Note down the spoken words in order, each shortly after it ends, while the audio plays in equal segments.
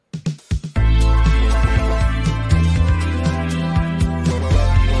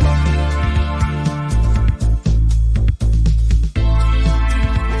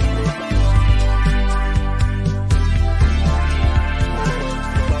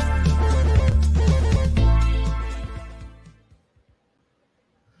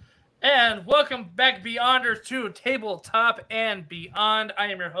welcome back, Beyonders, to Tabletop and Beyond. I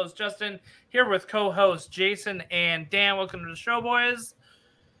am your host, Justin, here with co-hosts Jason and Dan. Welcome to the show, boys.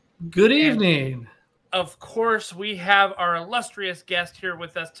 Good evening. And of course, we have our illustrious guest here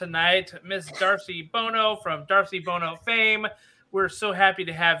with us tonight, Miss Darcy Bono from Darcy Bono fame. We're so happy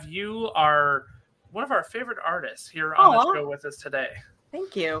to have you, one of our favorite artists, here on the show with us today.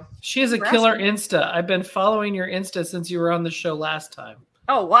 Thank you. She has a killer Insta. I've been following your Insta since you were on the show last time.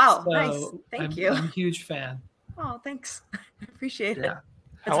 Oh, wow. So nice. Thank you. I'm a huge fan. Oh, thanks. I appreciate it.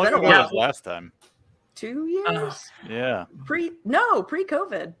 How long ago was last time? 2 years? Yeah.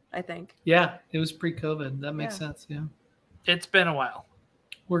 Pre-COVID, I think. Yeah, it was pre-COVID. That makes sense, yeah. It's been a while.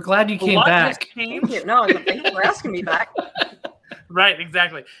 We're glad you came back. Thank you. No, thank you for asking me back. Right,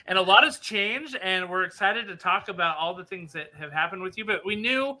 exactly. And a lot has changed, and we're excited to talk about all the things that have happened with you. But we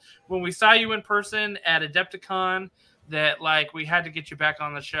knew when we saw you in person at Adepticon that, we had to get you back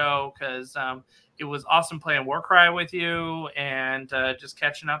on the show because it was awesome playing Warcry with you and just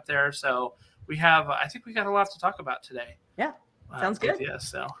catching up there. So I think we got a lot to talk about today. Yeah, sounds good. Yeah,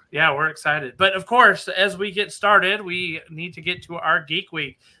 so yeah, we're excited. But of course, as we get started, we need to get to our Geek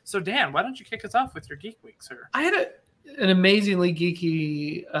Week. So Dan, why don't you kick us off with your Geek Week, sir? I had an amazingly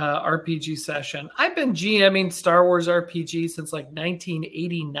geeky RPG session. I've been GMing Star Wars RPG since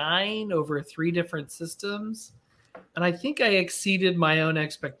 1989 over 3 different systems. And I think I exceeded my own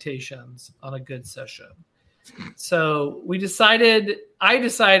expectations on a good session. So I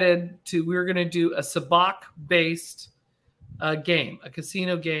decided we were going to do a Sabacc-based game, a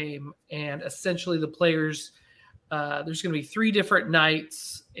casino game. And essentially the players, there's going to be 3 different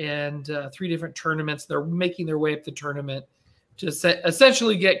nights and 3 different tournaments. They're making their way up the tournament to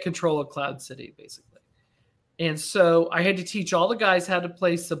essentially get control of Cloud City, basically. And so I had to teach all the guys how to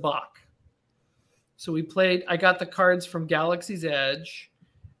play Sabacc. So I got the cards from Galaxy's Edge,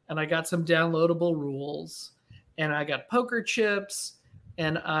 and I got some downloadable rules, and I got poker chips,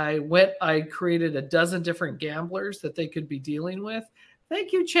 and I created a dozen different gamblers that they could be dealing with.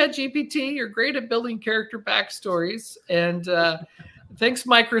 Thank you, ChatGPT. You're great at building character backstories. And thanks,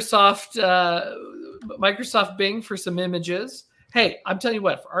 Microsoft Bing, for some images. Hey, I'm telling you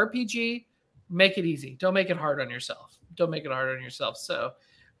what, for RPG, make it easy. Don't make it hard on yourself. So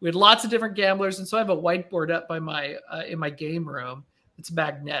we had lots of different gamblers. And so I have a whiteboard up by in my game room. It's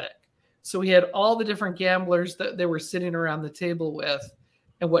magnetic. So we had all the different gamblers that they were sitting around the table with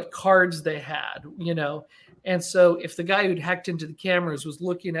and what cards they had, And so if the guy who'd hacked into the cameras was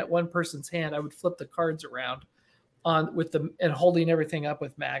looking at one person's hand, I would flip the cards around and holding everything up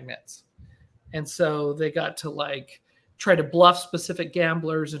with magnets. And so they got to try to bluff specific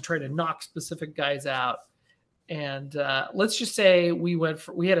gamblers and try to knock specific guys out. And let's just say we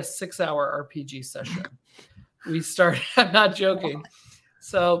had a 6-hour RPG session. We started, I'm not joking.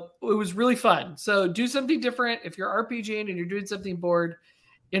 So it was really fun. So do something different. If you're RPGing and you're doing something bored,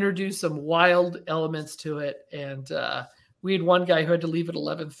 introduce some wild elements to it. And we had one guy who had to leave at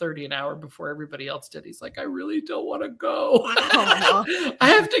 11:30 an hour before everybody else did. He's like, I really don't want to go. I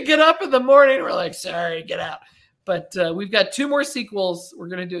have to get up in the morning. We're like, sorry, get out. But we've got 2 more sequels. We're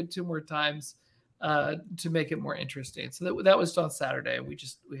going to do it 2 more times to make it more interesting. So that was on Saturday.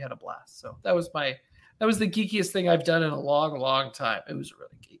 We had a blast. So that was the geekiest thing I've done in a long, long time. It was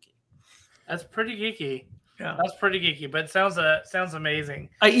really geeky. That's pretty geeky. Yeah. That's pretty geeky, but it sounds amazing.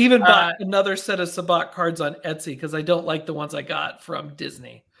 I even bought another set of Sabacc cards on Etsy because I don't like the ones I got from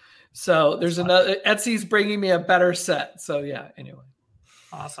Disney. So there's another. Etsy's bringing me a better set. So yeah. Anyway.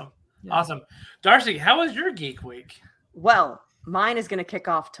 Awesome. Yeah. Awesome. Darcy, how was your Geek Week? Well, mine is going to kick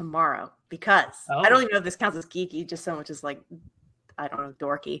off tomorrow because I don't even know if this counts as geeky, just so much as I don't know,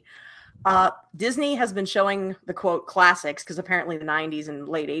 dorky. Disney has been showing the quote classics because apparently the 90s and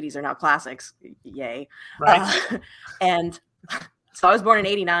late 80s are now classics. Yay. Right. And so I was born in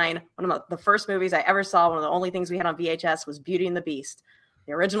 89. One of the first movies I ever saw, one of the only things we had on VHS was Beauty and the Beast,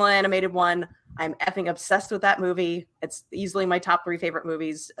 the original animated one. I'm effing obsessed with that movie. It's easily my top 3 favorite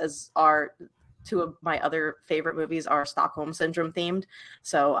movies, as are 2 of my other favorite movies are Stockholm Syndrome themed.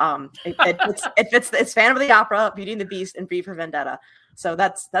 So it's Phantom of the Opera, Beauty and the Beast, and V for Vendetta. So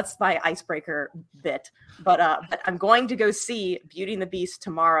that's my icebreaker bit. But I'm going to go see Beauty and the Beast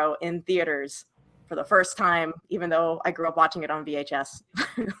tomorrow in theaters for the first time, even though I grew up watching it on VHS.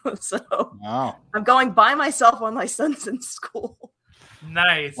 So wow. I'm going by myself while my son's in school.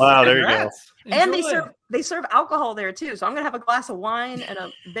 Nice. Wow, there you go. And they serve alcohol there too. So I'm gonna have a glass of wine and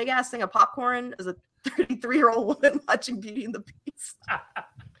a big ass thing of popcorn as a 33-year-old woman watching Beauty and the Beast.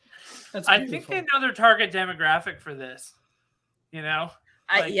 I think they know their target demographic for this. Yeah,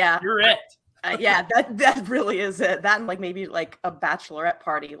 you're it. Yeah, that really is it. That and like maybe like a bachelorette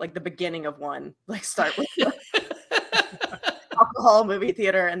party, like the beginning of one. Like start with alcohol, movie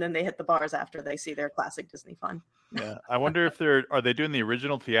theater, and then they hit the bars after they see their classic Disney fun. Yeah, I wonder if are they doing the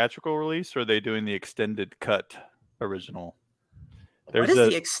original theatrical release or are they doing the extended cut original? What is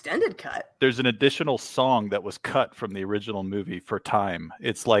the extended cut? There's an additional song that was cut from the original movie for time.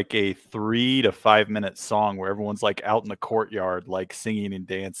 It's like a 3 to 5 minute song where everyone's like out in the courtyard, like singing and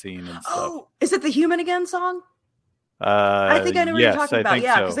dancing and stuff. Oh, is it the Human Again song? I think I know what you're talking about.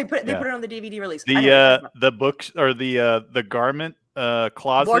 Yeah, because they put it on the DVD release. The books or the garment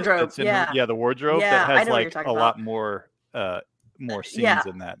closet wardrobe. The wardrobe that has like a lot more scenes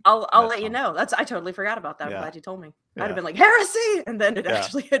in that. I'll let you know. I totally forgot about that. I'm glad you told me. I'd have been like heresy, and then it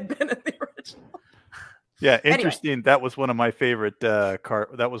actually had been in the original. Yeah, interesting. Anyway. That was one of my favorite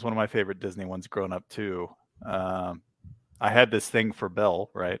that was one of my favorite Disney ones growing up too. I had this thing for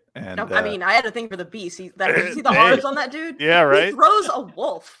Belle, right? And I mean, I had a thing for the beast. Did you see the arms on that dude? Yeah, right. He throws a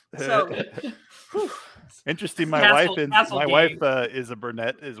wolf. So interesting. My wife is a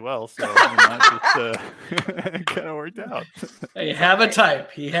brunette as well, so it kind of worked out. Hey, have a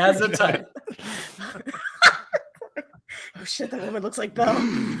type. He has a type. Oh shit! That woman looks like Belle.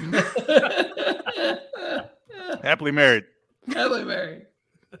 Happily married.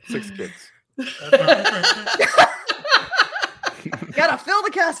 6 kids. Gotta fill the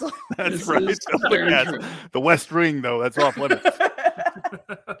castle. That's right. The castle. The West Ring, though, that's off limits.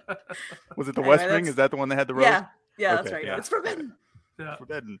 Was it the West Ring? Is that the one that had the rose? Yeah, that's right. Yeah. It's forbidden. Yeah.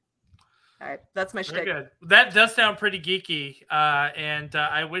 Forbidden. All right, that's my shtick. Good. That does sound pretty geeky, and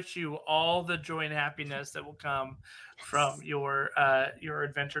I wish you all the joy and happiness that will come from your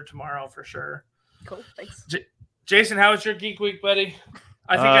adventure tomorrow for sure. Cool, thanks. Jason, how was your Geek Week, buddy?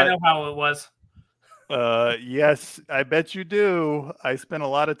 I think I know how it was. Yes, I bet you do. I spent a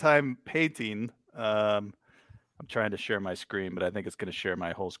lot of time painting. I'm trying to share my screen, but I think it's going to share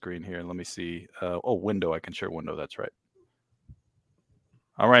my whole screen here. Let me see. Window. I can share window. That's right.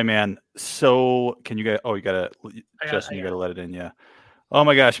 All right, man. So can you guys? Oh, you gotta, Justin. You gotta let it in. Yeah. Oh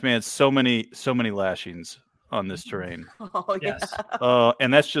my gosh, man. So many lashings on this terrain. Oh yes.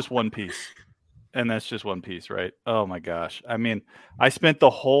 And that's just one piece. Right? Oh my gosh. I mean, I spent the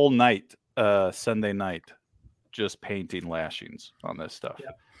whole night, Sunday night, just painting lashings on this stuff.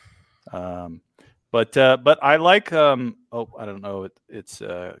 Yep. But I like. I don't know. It's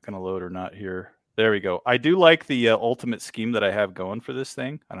gonna load or not here. There we go. I do like the ultimate scheme that I have going for this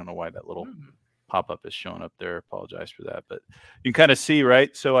thing. I don't know why that little pop-up is showing up there. Apologize for that, but you can kind of see,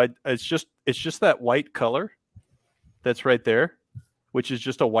 right? So it's just that white color that's right there, which is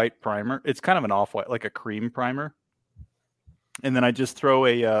just a white primer. It's kind of an off-white, like a cream primer. And then I just throw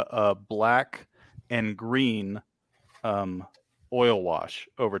a black and green oil wash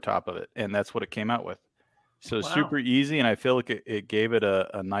over top of it, and that's what it came out with. So super easy, and I feel like it gave it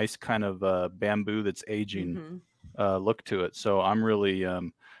a nice kind of bamboo that's aging look to it. So I'm really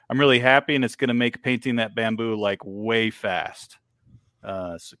happy, and it's going to make painting that bamboo like way fast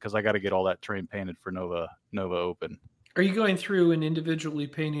because I got to get all that terrain painted for Nova Open. Are you going through and individually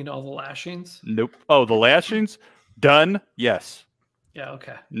painting all the lashings? Nope. Oh, the lashings done. Yes. Yeah.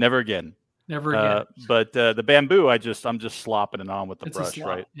 Okay. Never again. But the bamboo, I'm just slopping it on with the brush,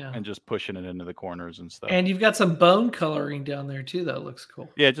 right? Yeah. And just pushing it into the corners and stuff. And you've got some bone coloring down there too. That looks cool.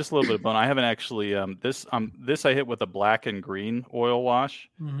 Yeah, just a little bit of bone. I haven't actually this I hit with a black and green oil wash.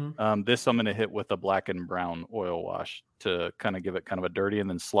 Mm-hmm. This I'm going to hit with a black and brown oil wash to kind of give it kind of a dirty, and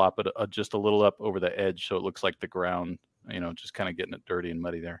then slop it just a little up over the edge so it looks like the ground. Just kind of getting it dirty and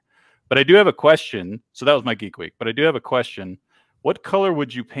muddy there. But I do have a question. So that was my Geek Week. But I do have a question. What color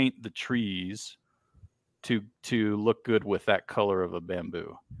would you paint the trees to look good with that color of a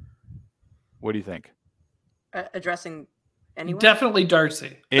bamboo? What do you think? Addressing anyone? Definitely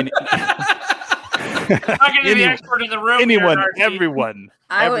Darcy. I'm not going to be the expert in the room. Anyone, here, everyone.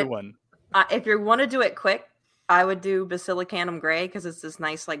 If you want to do it quick, I would do Basilicanum gray because it's this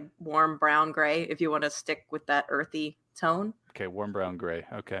nice, like warm brown gray. If you want to stick with that earthy tone. Okay, warm brown gray.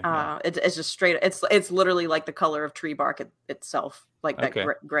 Okay. It's just straight. It's literally like the color of tree bark itself, like that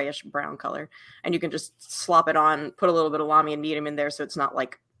grayish brown color. And you can just slop it on, put a little bit of lamy and medium in there, so it's not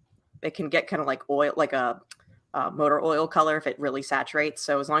like it can get kind of like oil, like a motor oil color if it really saturates.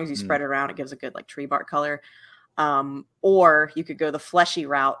 So as long as you spread it around, it gives a good like tree bark color. Or you could go the fleshy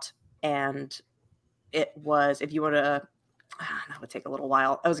route, and it was if you want to. That would take a little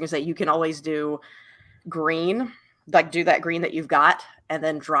while. I was gonna say you can always do green. like do that green that you've got and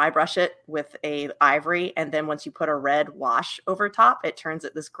then dry brush it with a ivory. And then once you put a red wash over top, it turns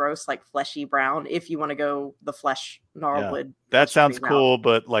it this gross, like fleshy brown. If you want to go the flesh gnarlwood. That sounds route. cool,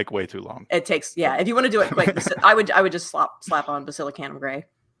 but like way too long. It takes, if you want to do it quick, I would just slap on Basilicanum Gray.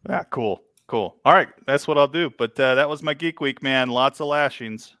 Yeah, cool. All right. That's what I'll do. But that was my Geek Week, man. Lots of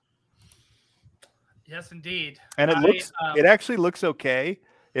lashings. Yes, indeed. And it actually looks okay.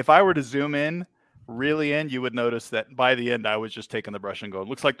 If I were to zoom in, really in, you would notice that by the end, I was just taking the brush and going,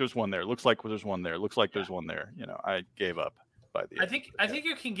 looks like there's one there. Looks like there's one there. Looks like there's one there. You know, I gave up by the end. I think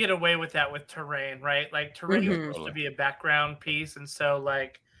you can get away with that with terrain, right? Like terrain is supposed to be a background piece. And so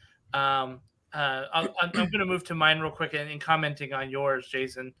like, I'm going to move to mine real quick and commenting on yours,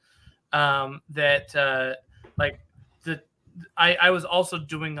 Jason, that I was also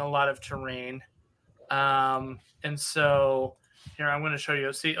doing a lot of terrain. And so here, I'm going to show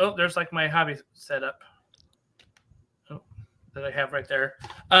you. See, there's like my hobby setup that I have right there.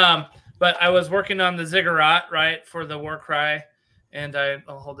 But I was working on the ziggurat, right, for the Warcry. And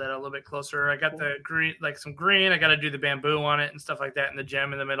I'll hold that a little bit closer. I got the green, like some green. I got to do the bamboo on it and stuff like that, and the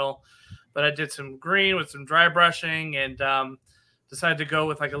gem in the middle. But I did some green with some dry brushing and decided to go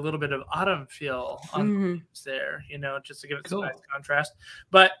with like a little bit of autumn feel on the leaves there, you know, just to give it some nice contrast.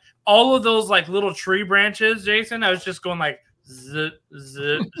 But all of those like little tree branches, Jason, I was just going like zip,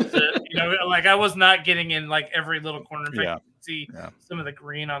 zip, zip. You know, like I was not getting in like every little corner. In fact, you can see some of the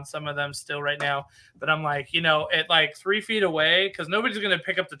green on some of them still right now. But I'm like, you know, at like 3 feet away, because nobody's going to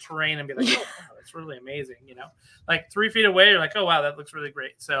pick up the terrain and be like, oh, wow, that's really amazing. You know, like 3 feet away, you're like, oh, wow, that looks really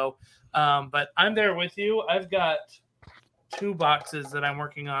great. So, but I'm there with you. I've got 2 boxes that I'm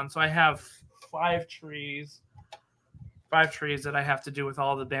working on. So I have 5 trees that I have to do with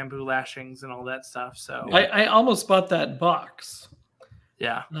all the bamboo lashings and all that stuff. So I almost bought that box.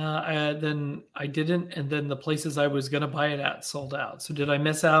 Yeah. Then I didn't, and then the places I was going to buy it at sold out. So did I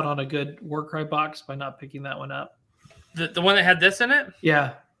miss out on a good Warcry box by not picking that one up? The one that had this in it?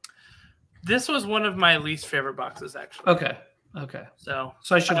 Yeah. This was one of my least favorite boxes, actually. Okay. So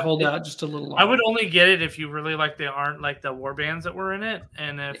I should hold out just a little longer. I would only get it if you really like the aren't like the war bands that were in it,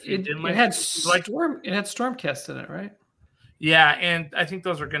 and if you didn't like it had Stormcast in it, right? Yeah, and I think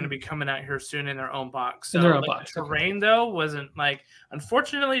those are going to be coming out here soon in their own box. So in their own like, box. The terrain though wasn't like.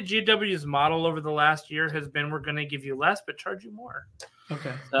 Unfortunately, GW's model over the last year has been we're going to give you less but charge you more.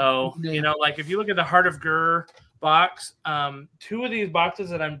 Okay. So you know, like if you look at the Heart of Gur box, 2 of these boxes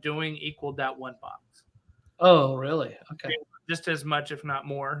that I'm doing equaled that one box. Oh, really? Okay. Just as much, if not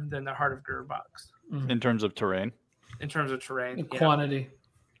more, than the Heart of Gur box. In terms of terrain? In terms of terrain. Quantity.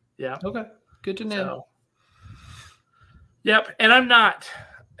 Yeah. Okay. Good to know. So, yep. And I'm not,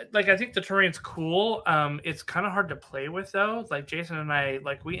 like, I think the terrain's cool. It's kind of hard to play with, though. Like, Jason and I,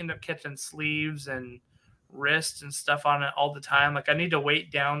 like, we end up catching sleeves and wrists and stuff on it all the time. Like, I need to weight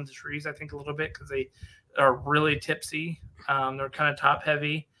down the trees, I think, a little bit because they are really tipsy. They're kind of top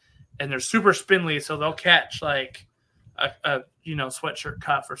heavy and they're super spindly. So they'll catch, like, a sweatshirt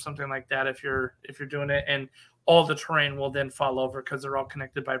cuff or something like that if you're doing it, and all the terrain will then fall over because they're all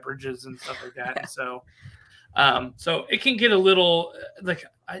connected by bridges and stuff like that. And so it can get a little like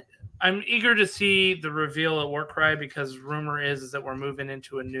I'm eager to see the reveal at Warcry because rumor is that we're moving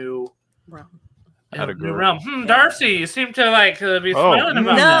into a new realm. Darcy, you seem to be smiling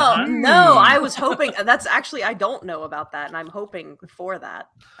about that. No, I was hoping that's actually I don't know about that, and I'm hoping for that.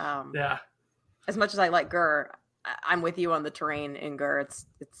 Yeah. As much as I like Gur, I'm with you on the terrain in Gur.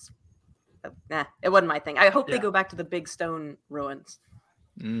 It wasn't my thing. I hope they go back to the big stone ruins.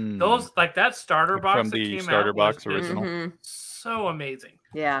 Those like that starter box from that the came starter out box original. So amazing.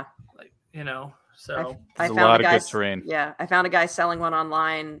 Yeah. Like, so I found a lot of good terrain. Yeah. I found a guy selling one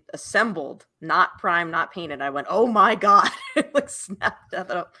online, assembled, not primed, not painted. I went, oh my God. It snapped that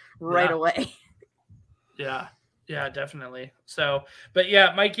up right away. Yeah. Yeah, definitely. So, but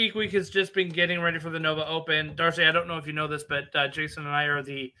yeah, my Geek Week has just been getting ready for the Nova Open. Darcy, I don't know if you know this, but Jason and I are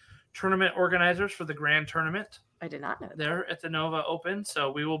the tournament organizers for the Grand Tournament. I did not know that. There at the Nova Open.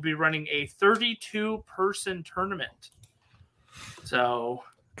 So we will be running a 32-person tournament. So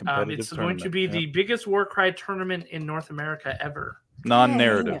it's going to be the biggest Warcry tournament in North America ever.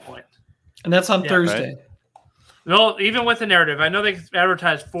 Non-narrative. And that's on Thursday. Right? Well, even with the narrative, I know they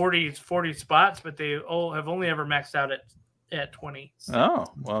advertise 40 spots, but they have only ever maxed out at 20. So. Oh,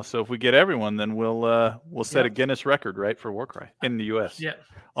 well, so if we get everyone, then we'll set a Guinness record, right, for Warcry in the U.S. Yeah.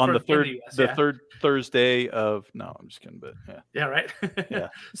 On the third Thursday of I'm just kidding, but yeah, right. Yeah.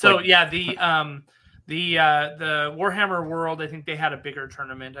 So the Warhammer World, I think they had a bigger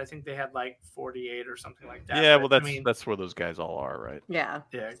tournament. I think they had like 48 or something like that. Yeah, well, that's where those guys all are, right? Yeah.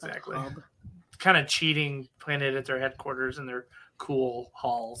 Yeah, exactly. kind of cheating, playing it at their headquarters and their cool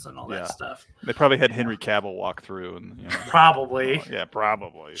halls and all that stuff. They probably had Henry Cavill walk through, and probably.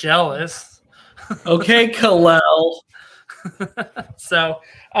 Probably Jealous. Okay, Kalel. So,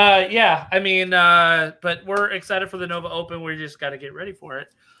 I mean, but we're excited for the Nova Open. We just got to get ready for it.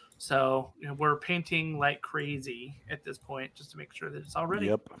 So we're painting like crazy at this point just to make sure that it's all ready.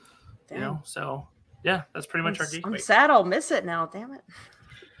 Yep. So yeah, that's pretty much our geek I'm week. sad I'll miss it now. Damn it.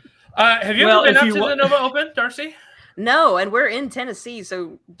 Have you ever been up to the Nova Open, Darcy? No, and we're in Tennessee,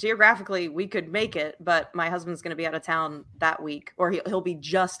 so geographically we could make it, but my husband's going to be out of town that week, or he'll be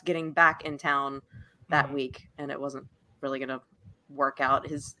just getting back in town that week, and it wasn't really going to work out.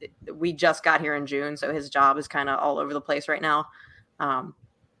 We just got here in June, so his job is kind of all over the place right now.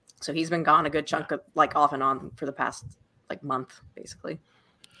 So he's been gone a good chunk of like off and on for the past like month, basically.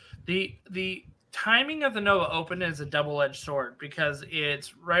 The timing of the Nova Open is a double-edged sword because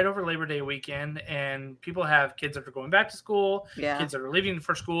it's right over Labor Day weekend, and people have kids that are going back to school, kids that are leaving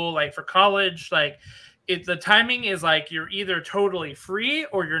for school, like for college. Like, the timing is like you're either totally free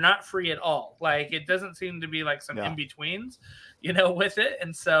or you're not free at all. Like, it doesn't seem to be like some in-betweens, with it.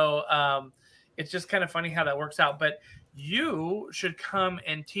 And so it's just kind of funny how that works out. But you should come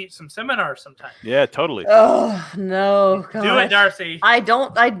and teach some seminars sometime. Yeah, totally. Oh, no. Gosh. Do it, Darcy.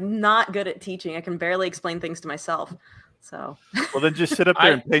 I'm not good at teaching. I can barely explain things to myself. So. Well, then just sit up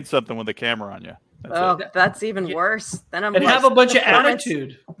there and paint something with the camera on you. That's even worse. Then I'm and have a bunch of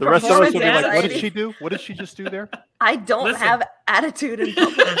attitude. The rest of us will be like, what did she do? What did she just do there? I don't have attitude in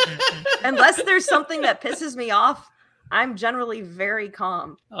public. Unless there's something that pisses me off, I'm generally very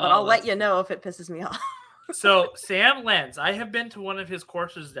calm. But I'll let you know if it pisses me off. So Sam Lenz, I have been to one of his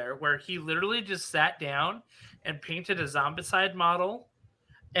courses there where he literally just sat down and painted a zombicide model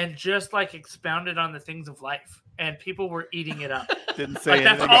and just like expounded on the things of life, and people were eating it up. Didn't say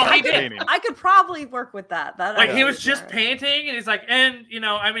anything. That's all he did. Painting. I could probably work with that. He was just painting, and he's like, and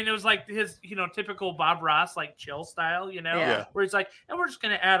it was like his typical Bob Ross like chill style, where he's like, and we're just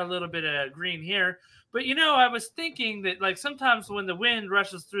gonna add a little bit of green here. But I was thinking that like sometimes when the wind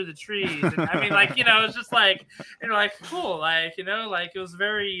rushes through the trees, and I mean, like it's just like like cool, like like it was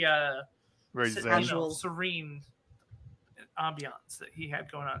very serene ambiance that he had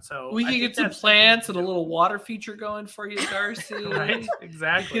going on. So we can get some plants and a little water feature going for you, Darcy. Right,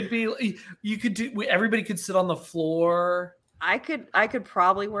 exactly. Everybody could sit on the floor. I could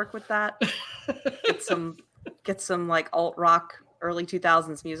probably work with that. Get some like alt rock early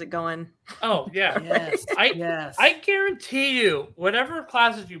 2000s music going. Oh yeah. Yes. I guarantee you whatever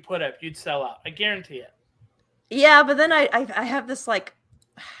classes you put up, you'd sell out. I guarantee it. Yeah, but then I have this like,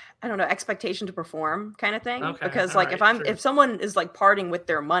 I don't know, expectation to perform kind of thing. Okay. Because like if someone is like parting with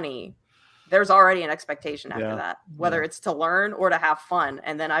their money, there's already an expectation after that, whether it's to learn or to have fun.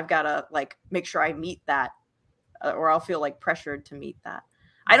 And then I've got to like make sure I meet that or I'll feel like pressured to meet that.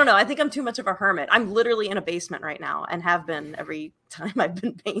 I don't know. I think I'm too much of a hermit. I'm literally in a basement right now and have been every time I've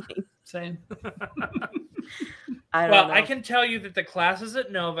been painting. Same. I don't know. I can tell you that the classes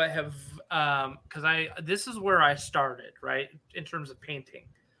at Nova have, because this is where I started, right, in terms of painting.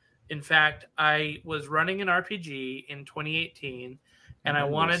 In fact, I was running an RPG in 2018, and I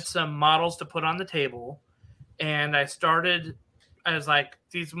wanted some models to put on the table. And I was like,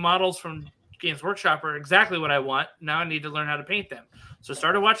 these models from Games Workshop are exactly what I want. Now I need to learn how to paint them. So I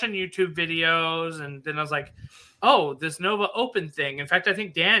started watching YouTube videos, and then I was like, oh, this Nova Open thing. In fact, I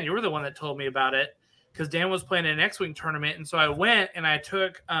think, Dan, you were the one that told me about it because Dan was playing an X-Wing tournament. And so I went and I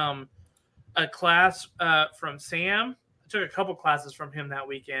took a class from Sam. I took a couple classes from him that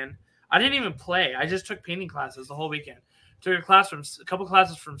weekend. I didn't even play. I just took painting classes the whole weekend. Took a couple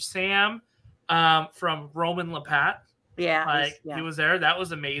classes from Sam, from Roman Lapat. Yeah, he was there. That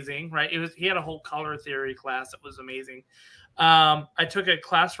was amazing, right? He had a whole color theory class that was amazing. I took a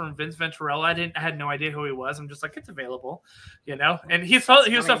class from Vince Venturella. I had no idea who he was. I'm just like, it's available, And he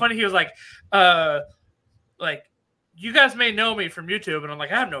was so funny. He was like, you guys may know me from YouTube, and I'm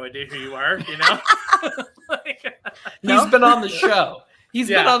like, I have no idea who you are, He's been on the show. He's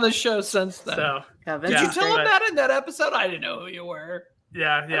been on the show since then. So, did you tell him that in that episode? I didn't know who you were.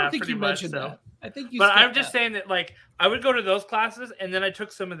 Yeah, I don't think you mentioned that. I think you. But I'm just saying that, like, I would go to those classes, and then I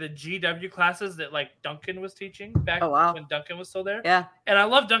took some of the GW classes that, like, Duncan was teaching back when Duncan was still there. Yeah. And I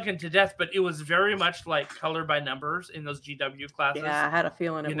love Duncan to death, but it was very much like color by numbers in those GW classes. Yeah, I had a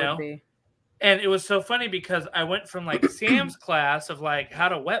feeling it would be. And it was so funny because I went from like Sam's class of like how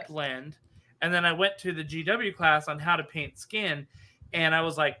to wet blend, and then I went to the GW class on how to paint skin, and I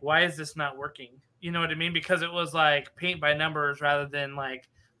was like, why is this not working? You know what I mean? Because it was like paint by numbers rather than like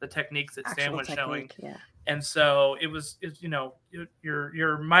the techniques that Sam was showing. Yeah. And so it's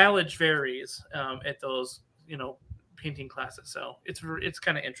your mileage varies at those painting classes. So it's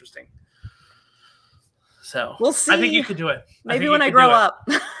kind of interesting. So we'll see. I think you could do it. Maybe when I grow up.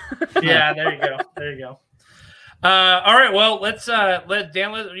 Yeah, there you go. All right, well, let's let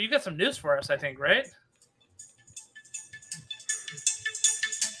Dan. You got some news for us, I think, right?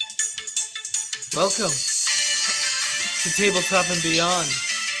 Welcome to Tabletop and Beyond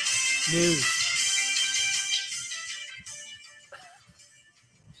News.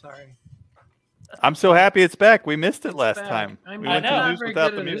 Sorry. I'm so happy it's back. We missed it It's last back. time. I'm We went to not news very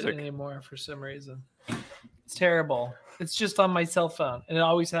without good the at it music. anymore for some reason. It's terrible. It's just on my cell phone, and it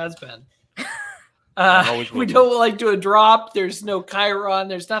always has been. Always will we be. don't like do a drop. There's no Chiron.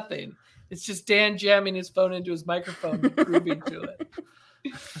 There's nothing. It's just Dan jamming his phone into his microphone and grooving to it.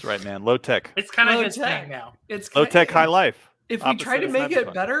 That's right, man. Low tech. It's kind of Low his tech. thing now. It's Low tech, high life. If we try to make it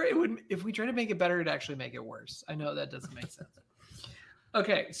cyberpunk. better, If we try to make it better, it'd actually make it worse. I know that doesn't make sense.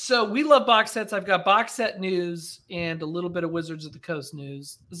 Okay, so we love box sets. I've got box set news and a little bit of Wizards of the Coast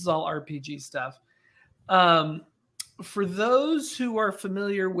news. This is all RPG stuff. For those who are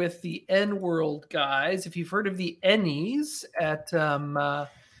familiar with the N-World guys, if you've heard of the Ennies at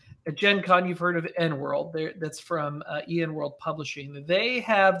Gen Con, you've heard of N-World. That's from EN World Publishing. They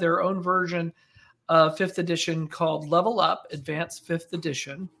have their own version of 5th edition called Level Up Advanced 5th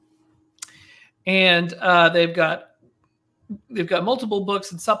Edition. And they've got multiple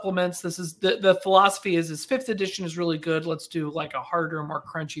books and supplements. This is the philosophy is 5th edition is really good. Let's do like a harder, more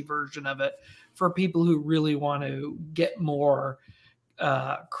crunchy version of it for people who really want to get more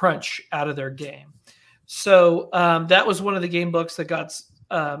crunch out of their game. So that was one of the game books that got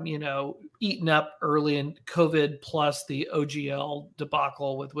eaten up early in COVID, plus the OGL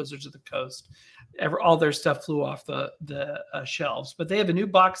debacle with Wizards of the Coast. All their stuff flew off the shelves. But they have a new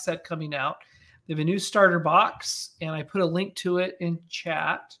box set coming out. They have a new starter box, and I put a link to it in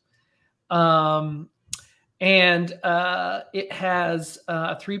chat. And it has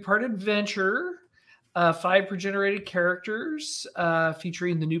a 3-part adventure, 5 pre-generated characters,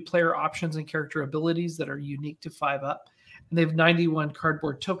 featuring the new player options and character abilities that are unique to 5-up. And they have 91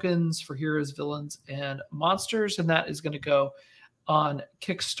 cardboard tokens for heroes, villains, and monsters, and that is going to go on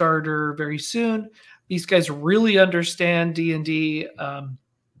Kickstarter very soon. These guys really understand D&D.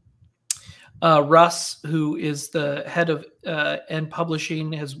 Russ, who is the head of N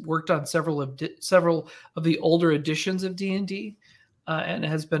Publishing, has worked on several of the older editions of D&D, and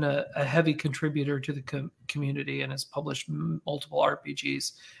has been a heavy contributor to the community and has published multiple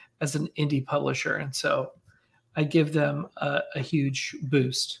RPGs as an indie publisher. And so I give them a huge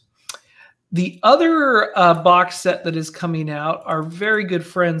boost. The other box set that is coming out, our very good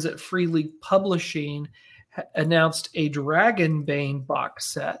friends at Free League Publishing announced a Dragonbane box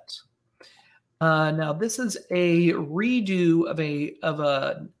set. Now, this is a redo of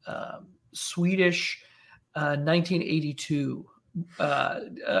a Swedish 1982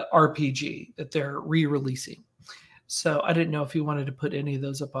 RPG that they're re-releasing. So I didn't know if you wanted to put any of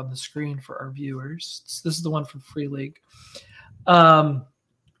those up on the screen for our viewers. This is the one from Free League.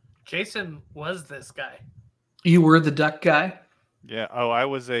 Jason was this guy. You were the duck guy? Yeah. Oh, I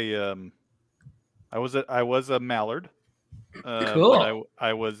was a mallard. Cool. But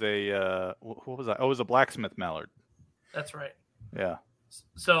I was a what was I? I was a blacksmith mallard. That's right. Yeah.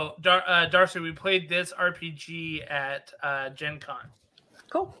 So Darcy, we played this RPG at Gen Con.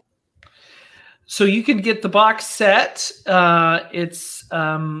 Cool. So you can get the box set. It's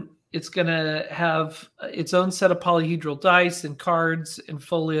going to have its own set of polyhedral dice and cards and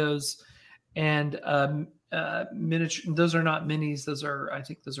folios and miniature. Those are not minis. Those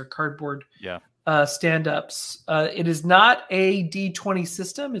are cardboard. Yeah. Stand-ups. It is not a D20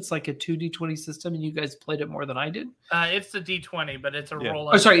 system. It's like a 2D20 system, and you guys played it more than I did. It's the D20, but it's a roll.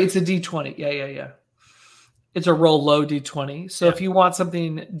 Oh, sorry, it's a D20. Yeah. It's a roll low D20. So if you want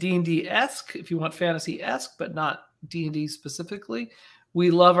something D&D-esque, if you want fantasy-esque, but not D&D specifically, we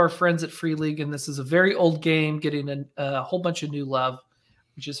love our friends at Free League, and this is a very old game getting a whole bunch of new love,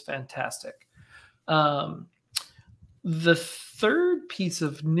 which is fantastic. The third piece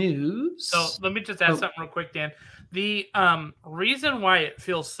of news. So let me just add something real quick, Dan. The reason why it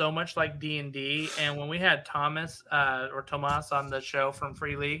feels so much like D&D, and when we had Tomas on the show from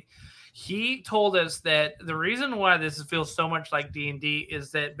Free League, he told us that the reason why this feels so much like D&D is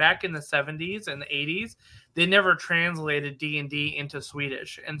that back in the 70s and the 80s, they never translated D&D into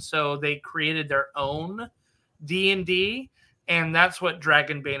Swedish. And so they created their own D&D, and that's what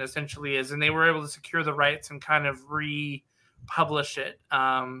Dragonbane essentially is. And they were able to secure the rights and kind of republish it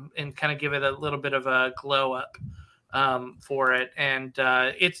and kind of give it a little bit of a glow up for it, and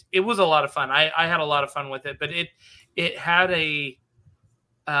it was a lot of fun. I had a lot of fun with it, but it had a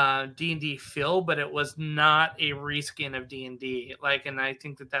D&D feel, but it was not a reskin of D&D. Like, and I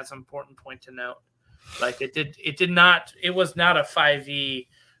think that's an important point to note. Like, it was not a 5e,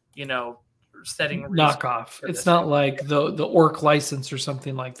 setting knockoff. It's not like the Orc license or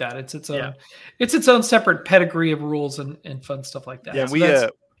something like that. It's its own separate pedigree of rules and fun stuff like that. Yeah,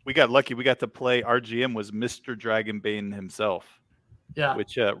 so we got lucky. We got to play. Our GM was Mr. Dragonbane himself. Yeah,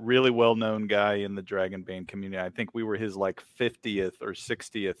 which really well-known guy in the Dragonbane community. I think we were his 50th or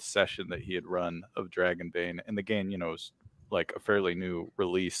 60th session that he had run of Dragonbane, and the game, was like a fairly new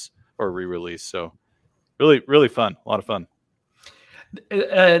release or re-release. So really, really fun. A lot of fun.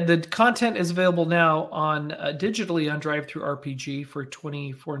 The content is available now on digitally on DriveThruRPG for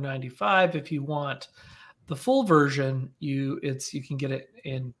 $24.95. If you want the full version, you can get it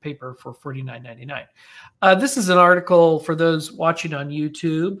in paper for $49.99. This is an article for those watching on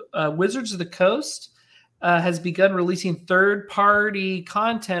YouTube. Wizards of the Coast has begun releasing third-party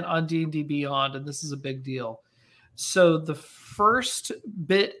content on D&D Beyond, and this is a big deal. So the first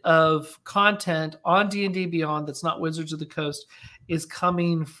bit of content on D&D Beyond that's not Wizards of the Coast is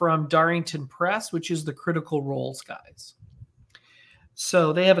coming from Darrington Press, which is the Critical Roles guys.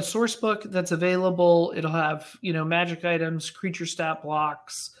 So they have a source book that's available. It'll have, magic items, creature stat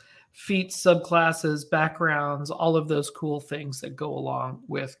blocks, feats, subclasses, backgrounds, all of those cool things that go along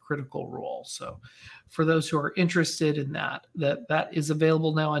with Critical Role. So for those who are interested in that is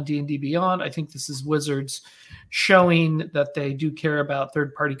available now on D&D Beyond. I think this is Wizards showing that they do care about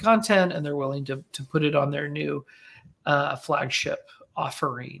third-party content, and they're willing to put it on their new flagship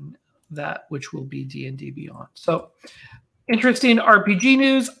offering, which will be D&D Beyond. So interesting RPG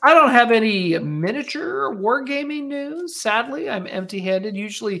news. I don't have any miniature wargaming news. Sadly, I'm empty-handed.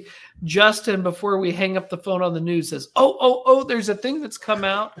 Usually Justin, before we hang up the phone on the news, says, oh, there's a thing that's come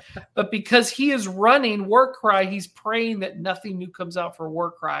out. But because he is running Warcry, he's praying that nothing new comes out for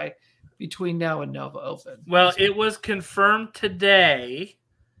Warcry between now and Nova Open. Well, it was confirmed today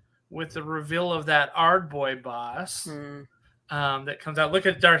with the reveal of that Ardboy boss that comes out. Look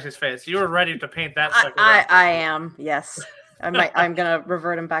at Darcy's face. You were ready to paint that sucker. I am, yes. I'm going to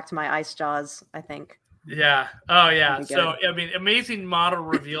revert him back to my Ice Jaws, I think. Yeah. Oh, yeah. So, amazing model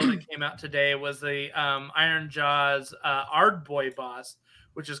reveal that came out today was the Iron Jaws Ardboy boss,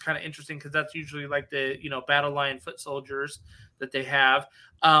 which is kind of interesting because that's usually like the, Battle Lion foot soldiers that they have.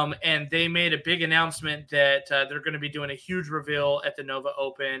 And they made a big announcement that they're going to be doing a huge reveal at the Nova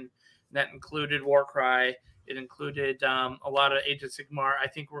Open. That included Warcry. It included a lot of Age of Sigmar. I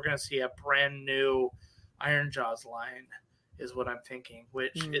think we're going to see a brand new Iron Jaws line, is what I'm thinking,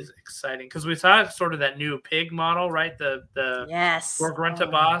 which is exciting because we saw sort of that new pig model, right? The Gorgrunta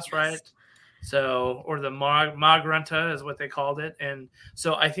boss, right? So, or the Magrunta is what they called it. And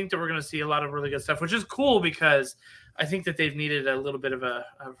so I think that we're going to see a lot of really good stuff, which is cool because I think that they've needed a little bit of a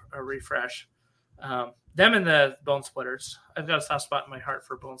refresh. Them and the Bone Splitters. I've got a soft spot in my heart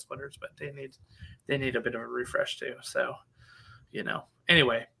for Bone Splitters, but they need a bit of a refresh too. So,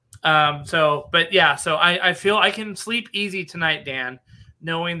 anyway. So I feel I can sleep easy tonight, Dan,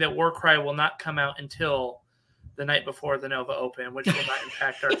 knowing that Warcry will not come out until the night before the Nova Open, which will not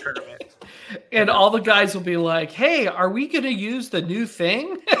impact our tournament. And all the guys will be like, hey, are we going to use the new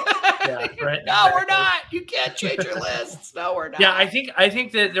thing? Yeah, right. No, we're not. You can't change your lists. No, we're not. Yeah, I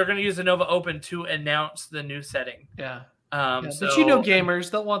think that they're going to use the Nova Open to announce the new setting. Yeah. But gamers,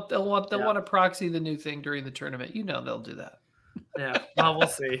 they'll want to proxy the new thing during the tournament. They'll do that. Yeah, well, we'll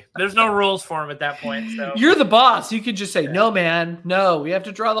see. There's no rules for him at that point. So you're the boss. You can just say, no, man, no. We have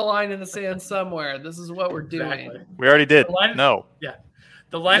to draw the line in the sand somewhere. This is what we're doing. We already did. No. Yeah.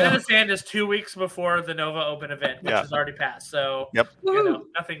 The line in the sand is 2 weeks before the Nova Open event, which has already passed. So,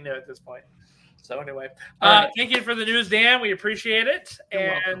 nothing new at this point. So anyway, thank you for the news, Dan. We appreciate it.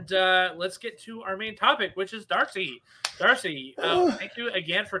 Let's get to our main topic, which is Darcy. Darcy, thank you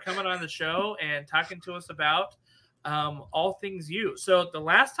again for coming on the show and talking to us about all things you. So the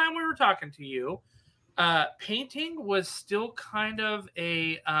last time we were talking to you, painting was still kind of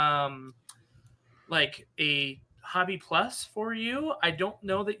a hobby plus for you. I don't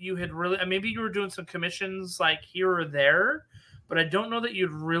know that you had really, maybe you were doing some commissions like here or there, but I don't know that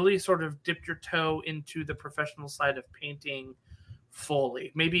you'd really sort of dipped your toe into the professional side of painting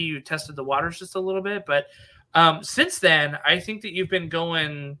fully. Maybe you tested the waters just a little bit, but since then, I think that you've been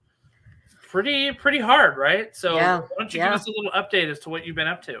going pretty hard, right? So why don't you give us a little update as to what you've been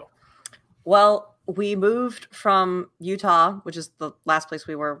up to? Well, we moved from Utah, which is the last place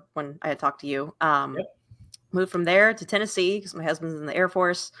we were when I had talked to you. Moved from there to Tennessee because my husband's in the Air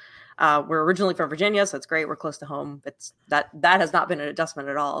Force. We're originally from Virginia, so it's great. We're close to home. That has not been an adjustment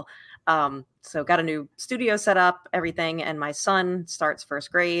at all. So got a new studio set up, everything, and my son starts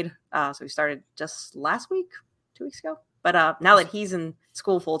first grade. So we started just last week, 2 weeks ago. But now that he's in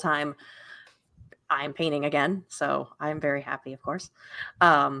school full time, I'm painting again. So I'm very happy, of course.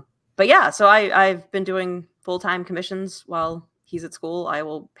 But yeah, so I've been doing full-time commissions while he's at school. I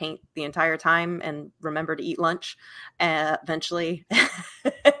will paint the entire time and remember to eat lunch eventually.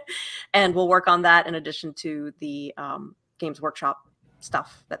 And we'll work on that in addition to the Games Workshop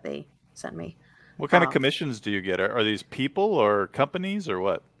stuff that they send me. What kind of commissions do you get? Are these people or companies or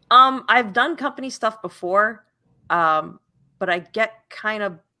what? I've done company stuff before, but I get kind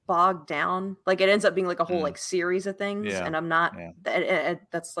of bogged down. Like it ends up being like a whole like series of things, and I'm not.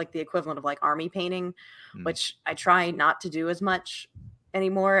 That's like the equivalent of like army painting, which I try not to do as much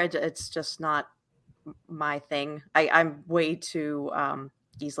anymore. It's just not my thing. I'm way too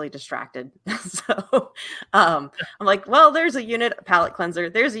easily distracted. So I'm like, well, there's a unit palette cleanser.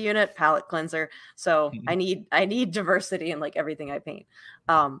 There's a unit palette cleanser. So I need diversity in like everything I paint.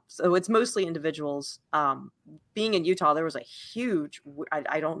 So it's mostly individuals. Being in Utah, there was a huge,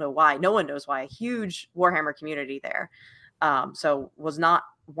 I don't know why, no one knows why, a huge Warhammer community there. So was not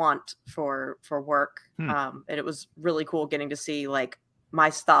want for work. And it was really cool getting to see like my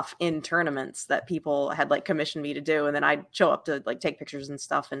stuff in tournaments that people had like commissioned me to do. And then I'd show up to like take pictures and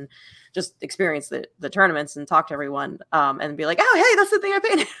stuff and just experience the tournaments and talk to everyone and be like, oh, hey, that's the thing I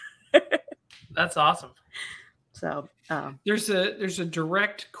painted. That's awesome. So there's a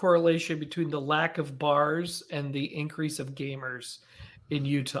direct correlation between the lack of bars and the increase of gamers in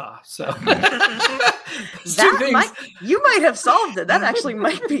Utah. So you might have solved it. That actually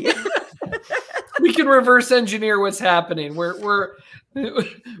might be it. We can reverse engineer what's happening.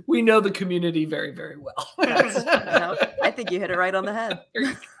 We know the community very, very well. I think you hit it right on the head.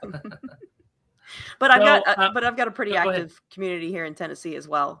 But I've got a pretty active community here in Tennessee as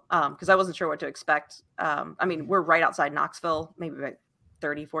well. Because I wasn't sure what to expect. I mean, we're right outside Knoxville, maybe about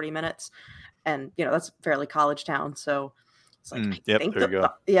 30, 40 minutes. And that's fairly college town. So it's like there you go.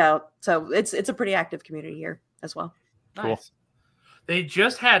 Yeah. So it's a pretty active community here as well. Nice. Cool. They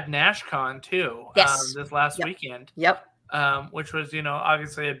just had NashCon too. Yes. This last weekend. Yep. Which was,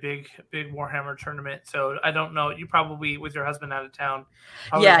 obviously a big Warhammer tournament. So I don't know. You probably, with your husband out of town.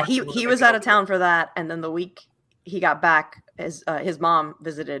 Yeah, he was out of town for that. And then the week he got back, his mom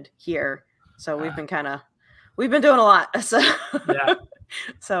visited here. So we've been doing a lot. So, yeah.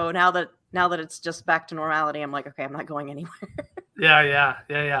 So now that it's just back to normality, I'm like, okay, I'm not going anywhere.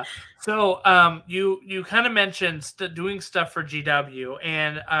 Yeah. So you kind of mentioned doing stuff for GW.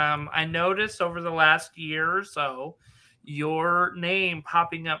 And I noticed over the last year or so, your name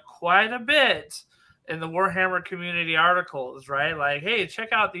popping up quite a bit in the Warhammer community articles, right? Like, hey,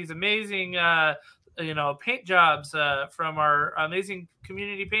 check out these amazing, paint jobs from our amazing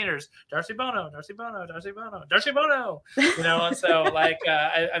community painters, Darcy Bono. So like,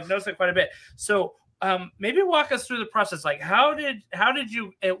 I've noticed it quite a bit. So maybe walk us through the process. Like, how did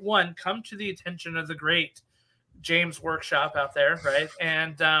you at one come to the attention of the great James Workshop out there, right?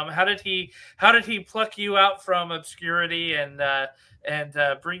 And how did he pluck you out from obscurity and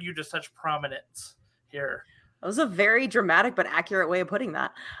bring you to such prominence here? That was a very dramatic but accurate way of putting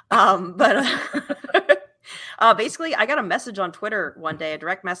that. Basically, I got a message on Twitter one day, a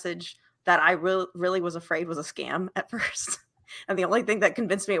direct message that I really was afraid was a scam at first, and the only thing that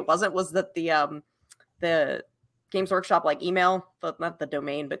convinced me it wasn't was that the Games Workshop like email, not the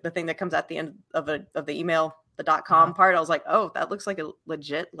domain, but the thing that comes at the end of the email. The .com part, I was like, oh, that looks like a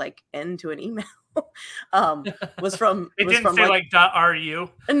legit like end to an email. Was from it didn't say like .ru.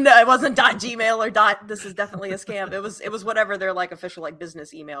 No, it wasn't .gmail or . This is definitely a scam. It was whatever their like official like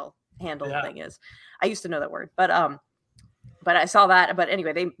business email handle thing is. I used to know that word, but I saw that. But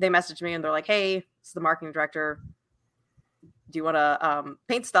anyway, they messaged me and they're like, hey, it's the marketing director. Do you want to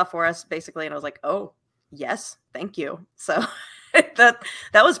paint stuff for us, basically? And I was like, oh yes, thank you. So. that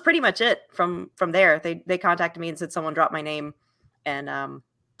was pretty much it from there. They contacted me and said someone dropped my name, and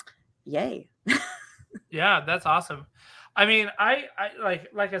yay. Yeah, that's awesome. I mean, I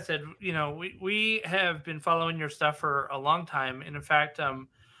like I said, we have been following your stuff for a long time, and in fact,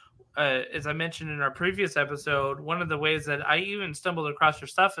 as I mentioned in our previous episode, one of the ways that I even stumbled across your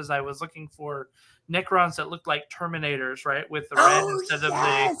stuff is I was looking for Necrons that looked like Terminators, right, with the red instead of the.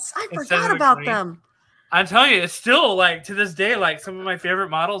 I forgot about them. I'm telling you, it's still like to this day, like some of my favorite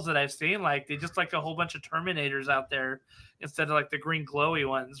models that I've seen, like they just like a whole bunch of Terminators out there instead of like the green glowy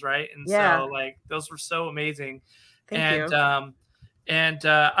ones, right? And so like those were so amazing. Thank you.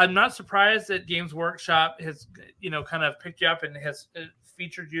 I'm not surprised that Games Workshop has kind of picked you up and has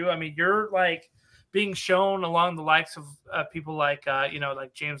featured you. I mean, you're like being shown along the likes of people like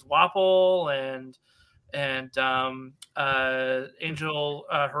like James Wapple and Angel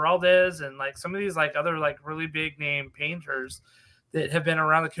Heraldez and like some of these like other like really big name painters that have been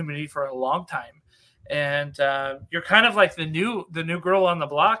around the community for a long time. And you're kind of like the new girl on the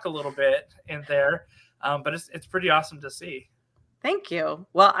block a little bit in there, but it's pretty awesome to see. Thank you.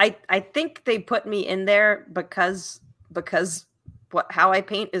 Well, I think they put me in there because how I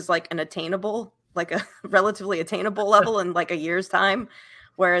paint is like a relatively attainable level in like a year's time,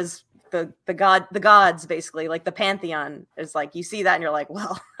 whereas the gods basically, like the pantheon, is like you see that and you're like,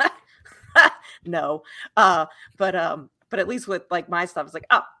 well, no, but at least with like my stuff, it's like,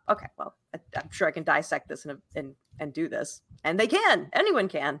 oh, okay, well, I'm sure I can dissect this and do this, and anyone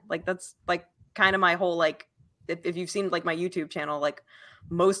can. Like that's like kind of my whole like. If you've seen like my YouTube channel, like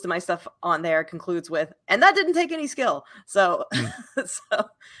most of my stuff on there concludes with, and that didn't take any skill. So, so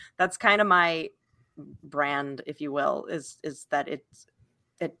that's kind of my brand, if you will, is that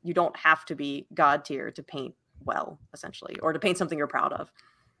you don't have to be God tier to paint well, essentially, or to paint something you're proud of.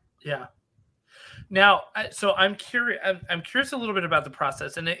 Yeah. Now, so I'm curious. I'm curious a little bit about the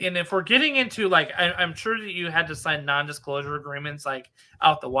process, and if we're getting into like, I'm sure that you had to sign non-disclosure agreements like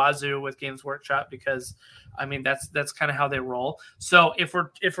out the wazoo with Games Workshop, because I mean that's kind of how they roll. So if we're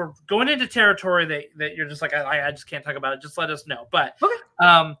going into territory that you're just like I just can't talk about it, just let us know. But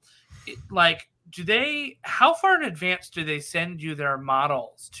okay. Like, how far in advance do they send you their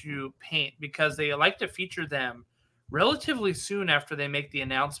models to paint? Because they like to feature them relatively soon after they make the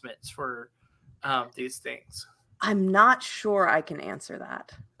announcements for these things. I'm not sure I can answer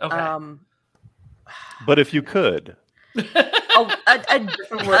that. Okay. But if you could. I'll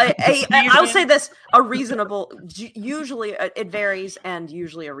say this, a reasonable, usually it varies, and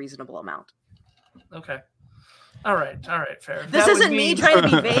usually a reasonable amount. Okay. All right, fair. This isn't me trying to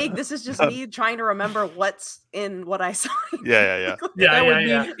be vague. This is just me trying to remember what's in what I signed. Yeah. That would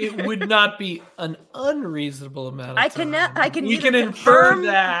mean it would not be an unreasonable amount of time. I can we neither can infer confirm,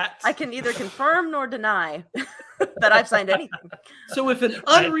 that. I can neither confirm nor deny that I've signed anything. So if an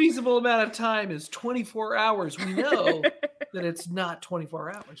unreasonable amount of time is 24 hours, we know that it's not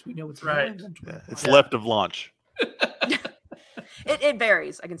 24 hours. We know it's right. more than 24 It's left of launch. It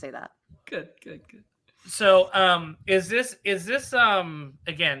varies. I can say that. Good. So, is this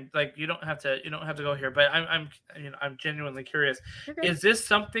again, like you don't have to go here, but I'm genuinely curious. Okay. Is this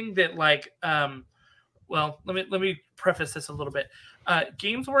something that like, well, let me preface this a little bit.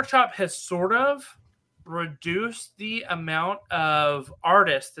 Games Workshop has sort of reduced the amount of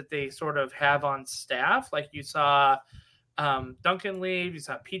artists that they sort of have on staff. Like you saw Duncan leave, you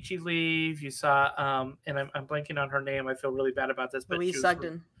saw Peachy leave, you saw and I'm blanking on her name. I feel really bad about this, but Louise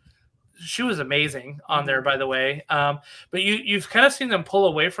Sugden. She was amazing on there, by the way. But you've kind of seen them pull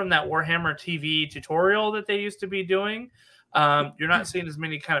away from that Warhammer TV tutorial that they used to be doing. You're not seeing as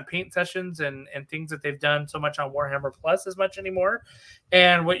many kind of paint sessions and things that they've done so much on Warhammer Plus as much anymore.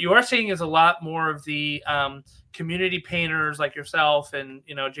 And what you are seeing is a lot more of the community painters like yourself and,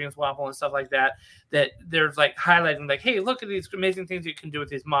 James Wapple and stuff like that they're like highlighting like, hey, look at these amazing things you can do with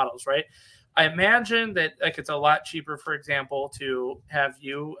these models, right? I imagine that like it's a lot cheaper, for example, to have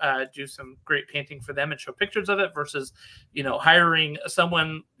you do some great painting for them and show pictures of it versus, hiring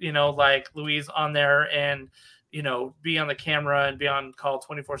someone, like Louise on there and, be on the camera and be on call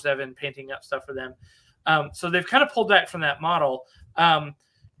 24/7 painting up stuff for them. So they've kind of pulled back from that model.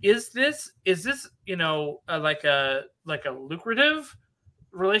 Is this like a lucrative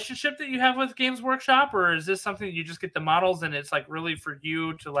relationship that you have with Games Workshop, or is this something you just get the models and it's like really for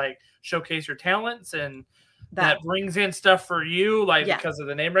you to like showcase your talents and that brings in stuff for you because of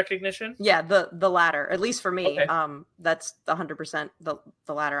the name recognition? Yeah, the latter, at least for me. Okay. That's 100%. The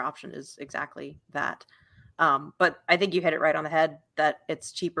latter option is exactly that. But I think you hit it right on the head that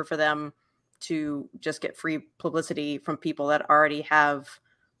it's cheaper for them to just get free publicity from people that already have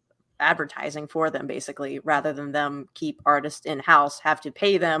advertising for them, basically, rather than them keep artists in-house, have to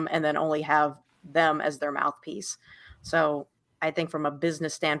pay them, and then only have them as their mouthpiece. So I think from a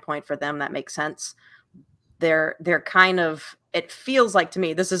business standpoint for them, that makes sense. They're kind of, it feels like to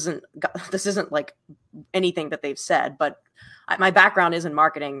me, this isn't like anything that they've said, but my background is in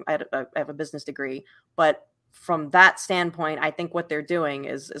marketing. I have a business degree, but from that standpoint, I think what they're doing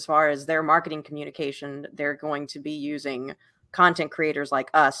is, as far as their marketing communication, they're going to be using content creators like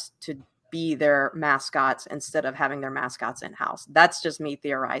us to be their mascots instead of having their mascots in-house. That's just me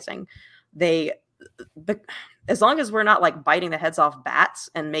theorizing. As long as we're not like biting the heads off bats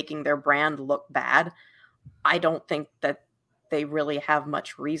and making their brand look bad, I don't think that they really have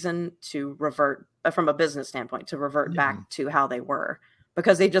much reason to revert from a business standpoint, to revert back to how they were.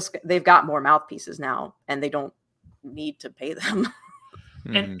 because they've got more mouthpieces now and they don't need to pay them.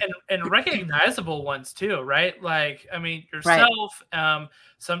 And recognizable ones too, right? Like, I mean, yourself,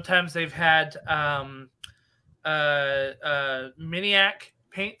 sometimes they've had Miniac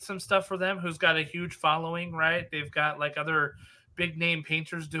paint some stuff for them, who's got a huge following, right? They've got like other big name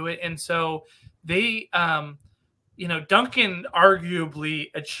painters do it. And so they, Duncan arguably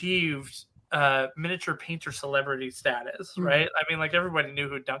achieved miniature painter celebrity status, right? I mean, like, everybody knew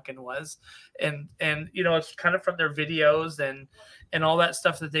who Duncan was, and it's kind of from their videos and all that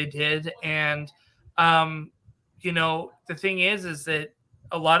stuff that they did. And the thing is that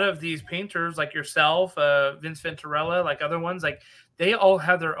a lot of these painters, like yourself, Vince Venturella, like other ones, like they all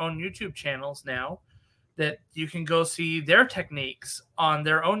have their own YouTube channels now that you can go see their techniques on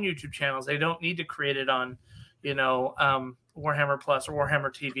their own YouTube channels. They don't need to create it on, Warhammer Plus or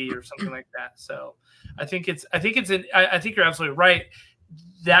Warhammer TV or something like that. So I think you're absolutely right.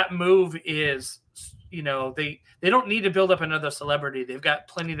 That move is, they don't need to build up another celebrity. They've got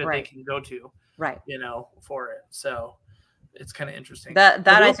plenty that they can go to, for it. So it's kind of interesting. That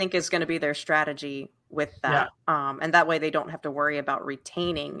I think is going to be their strategy with that. Yeah. And that way they don't have to worry about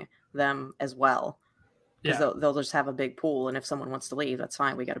retaining them as well. Because they'll just have a big pool. And if someone wants to leave, that's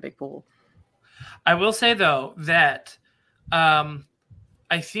fine. We got a big pool. I will say, though, that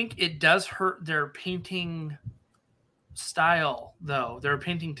I think it does hurt their painting style, though, their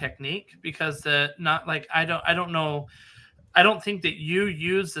painting technique, because I don't know. I don't think that you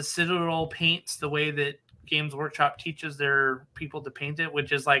use the Citadel paints the way that Games Workshop teaches their people to paint it,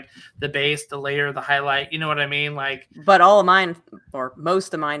 which is like the base, the layer, the highlight. You know what I mean? Like, but all of mine, or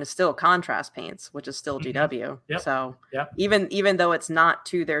most of mine, is still contrast paints, which is still GW. Yep. So yep. even though it's not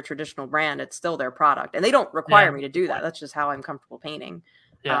to their traditional brand, it's still their product, and they don't require me to do that. That's just how I'm comfortable painting.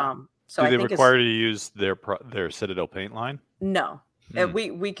 Yeah. So do they require you to use their Citadel paint line? No,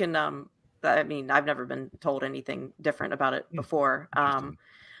 we can. I mean, I've never been told anything different about it before.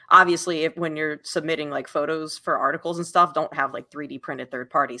 Obviously, when you're submitting like photos for articles and stuff, don't have like 3D printed third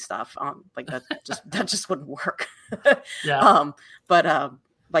party stuff. Like that just wouldn't work. Yeah. But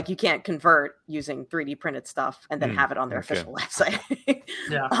like you can't convert using 3D printed stuff and then have it on their official website.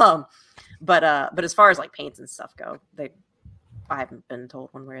 Yeah. But as far as like paints and stuff go, I haven't been told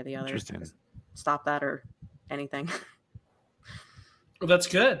one way or the other. Stop that or anything. Well, that's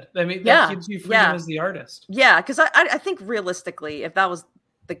good. I mean, that gives you freedom as the artist. Yeah, because I think realistically, if that was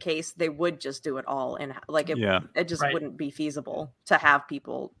the case, they would just do it all, and like it just wouldn't be feasible to have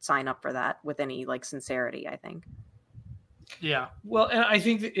people sign up for that with any like sincerity, I think. Yeah. Well, and I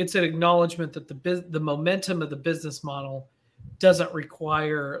think that it's an acknowledgement that the momentum of the business model doesn't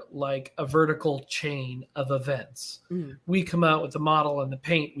require like a vertical chain of events. We come out with the model and the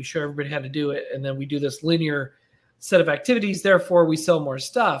paint, we show everybody how to do it, and then we do this linear set of activities, therefore we sell more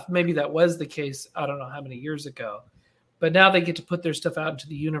stuff. Maybe that was the case, I don't know how many years ago. But now they get to put their stuff out into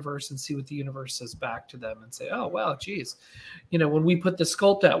the universe and see what the universe says back to them and say, oh, wow, geez. When we put the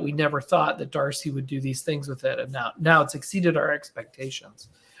sculpt out, we never thought that Darcy would do these things with it. And now it's exceeded our expectations,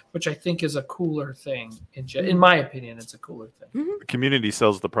 which I think is a cooler thing. In my opinion, it's a cooler thing. The community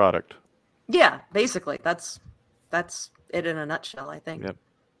sells the product. Yeah, basically. That's it in a nutshell, I think. Yep.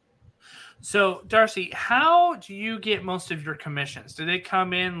 So, Darcy, how do you get most of your commissions? Do they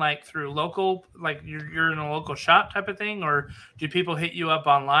come in like through local, like you're in a local shop type of thing, or do people hit you up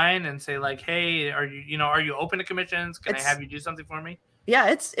online and say like, "Hey, are you open to commissions? Can I have you do something for me?" Yeah,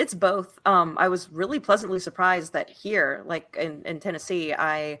 it's both. I was really pleasantly surprised that here, like in Tennessee,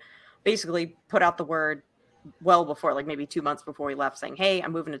 I basically put out the word well before, like maybe 2 months before we left, saying, "Hey,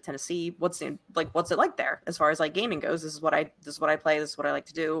 I'm moving to Tennessee. What's it like there as far as like gaming goes? This is what I play. This is what I like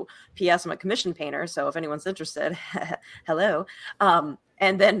to do. P.S. I'm a commission painter, so if anyone's interested, hello." And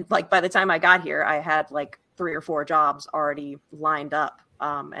then like by the time I got here, I had like 3 or 4 jobs already lined up,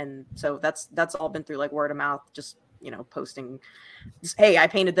 and so that's all been through like word of mouth, just posting, "Hey, I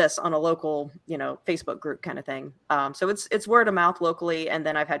painted this" on a local Facebook group kind of thing. So it's word of mouth locally, and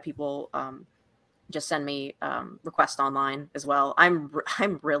then I've had people just send me requests online as well. I'm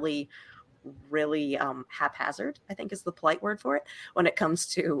really haphazard, I think is the polite word for it, when it comes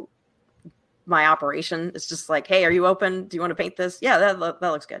to my operation. It's just like, "Hey, are you open? Do you want to paint this?" "Yeah, that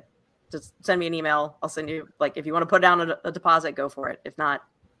looks good. Just send me an email. I'll send you, like, if you want to put down a deposit, go for it. If not,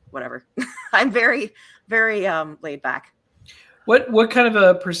 whatever." I'm very, very laid back. What kind of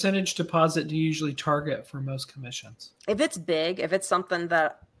a percentage deposit do you usually target for most commissions? If it's big, if it's something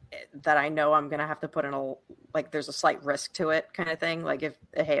that I know I'm going to have to put in there's a slight risk to it kind of thing. Like if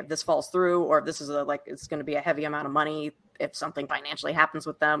this falls through, or if this is it's going to be a heavy amount of money, if something financially happens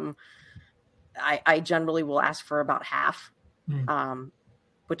with them, I generally will ask for about half.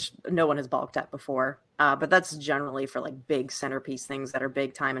 which no one has balked at before. But that's generally for like big centerpiece things that are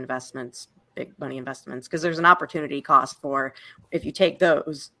big time investments, big money investments, because there's an opportunity cost for if you take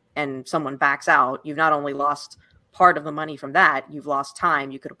those and someone backs out, you've not only lost part of the money from that, you've lost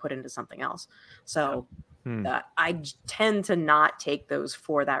time you could have put into something else. So I tend to not take those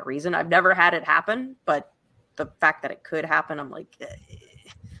for that reason. I've never had it happen, but the fact that it could happen, I'm like,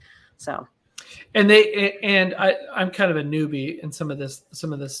 so. And I'm kind of a newbie in some of this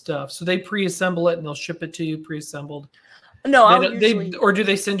stuff. So they pre-assemble it and they'll ship it to you pre-assembled. No, or do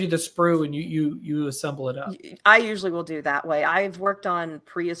they send you the sprue and you assemble it up? I usually will do that way. I've worked on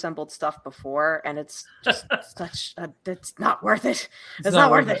pre-assembled stuff before, and it's just it's not worth it. It's not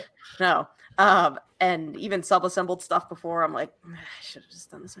worth it. No. And even sub-assembled stuff before, I'm like, I should have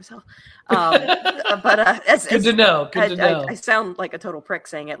just done this myself. But it's good to know. Good to know. I sound like a total prick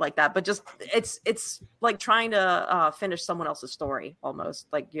saying it like that, but just it's like trying to finish someone else's story almost.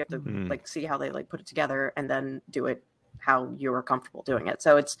 Like you have to like see how they like put it together and then do it how you're comfortable doing it.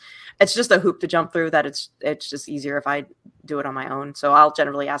 So it's just a hoop to jump through that it's just easier if I do it on my own. So I'll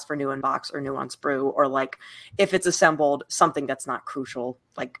generally ask for new in box or new on sprue, or like if it's assembled, something that's not crucial,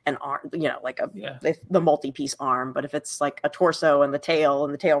 like an arm, like the multi-piece arm. But if it's like a torso and the tail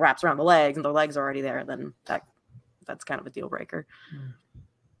wraps around the legs and the legs are already there, then that's kind of a deal breaker.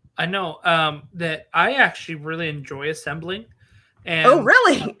 I know that I actually really enjoy assembling. And, oh,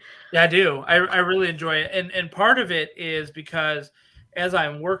 really? Yeah, I do. I really enjoy it. And part of it is because as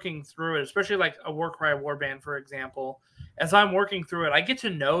I'm working through it, especially like a Warcry Warband, for example, as I'm working through it, I get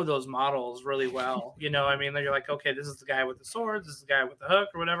to know those models really well. I mean, you're like, okay, this is the guy with the sword, this is the guy with the hook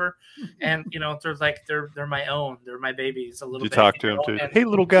or whatever. And, there's like, they're my own. They're my babies a little bit. You talk to him too. Hey,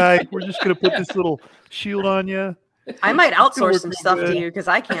 little guy, we're just going to put this little shield on you. I might outsource some stuff to you because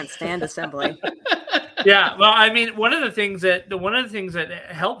I can't stand assembly. Yeah, well, I mean, one of the things that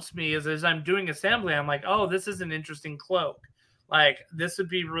helps me is as I'm doing assembly, I'm like, oh, this is an interesting cloak. Like, this would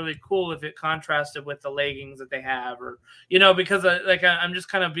be really cool if it contrasted with the leggings that they have, or because I'm just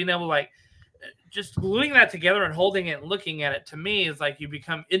kind of being able to like just gluing that together and holding it and looking at it. To me, is like you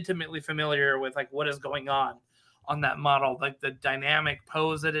become intimately familiar with like what is going on that model, like the dynamic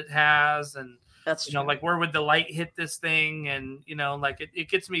pose that it has, and that's true. Like where would the light hit this thing? And, like it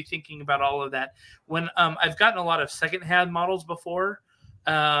gets me thinking about all of that when I've gotten a lot of secondhand models before,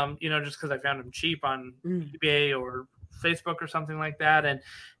 just because I found them cheap on eBay or Facebook or something like that.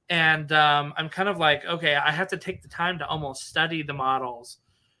 And I'm kind of like, okay, I have to take the time to almost study the models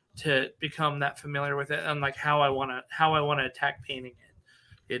to become that familiar with it and like how I want to attack painting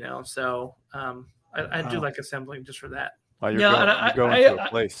it, So I do like assembling just for that. Well, you're going to a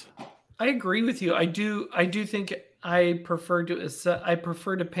place. I agree with you. I do think I prefer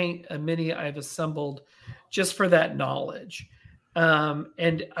to paint a mini I've assembled just for that knowledge.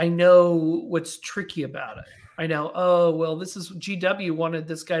 And I know what's tricky about it. I know, oh, well, this is GW wanted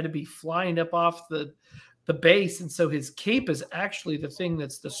this guy to be flying up off the base. And so his cape is actually the thing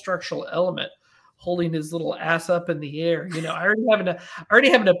that's the structural element holding his little ass up in the air. I already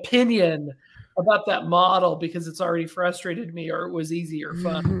have an opinion about that model because it's already frustrated me or it was easy or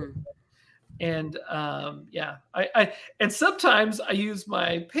fun. Mm-hmm. And I and sometimes I use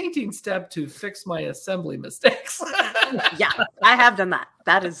my painting step to fix my assembly mistakes. Yeah, I have done that.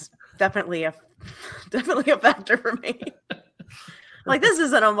 That is definitely a factor for me. Like, this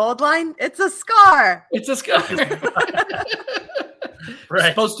isn't a mold line; it's a scar. It's a scar. Right,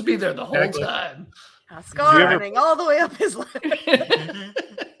 supposed to be there the whole time. A scar running all the way up his leg.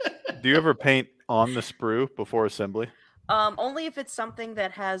 Do you ever paint on the sprue before assembly? Only if it's something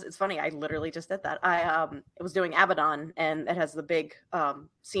that has. It's funny. I literally just did that. I was doing Abaddon, and it has the big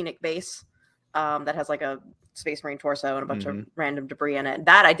scenic base that has like a Space Marine torso and a bunch of random debris in it.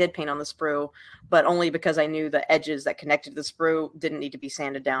 That I did paint on the sprue, but only because I knew the edges that connected to the sprue didn't need to be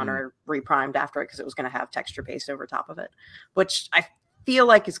sanded down or reprimed after it because it was going to have texture paste over top of it, which I feel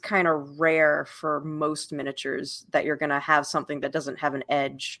like is kind of rare for most miniatures that you're going to have something that doesn't have an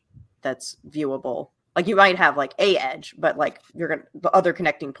edge that's viewable. Like you might have like a edge, but like the other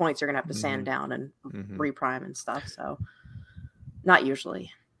connecting points you're gonna have to sand down and reprime and stuff. So not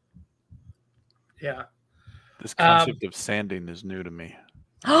usually. Yeah. This concept of sanding is new to me.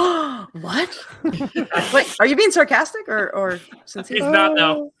 What? Wait, are you being sarcastic or sincere? He's not.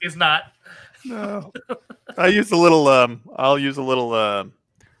 No, he's not. No. I use a little. I'll use a little.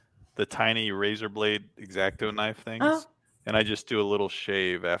 The tiny razor blade X-Acto knife things. Oh. And I just do a little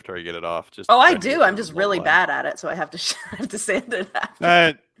shave after I get it off. I do. I'm just really bad at it, so I have to sand it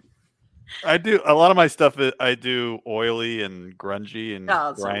after. I do a lot of my stuff. I do oily and grungy and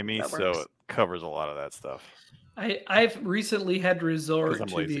grimy, so it covers a lot of that stuff. I've recently had to 'Cause resort I'm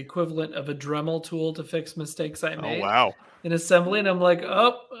to lazy. the equivalent of a Dremel tool to fix mistakes I Oh made wow! in assembly, and I'm like,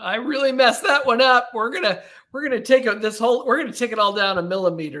 oh, I really messed that one up. We're gonna take it all down a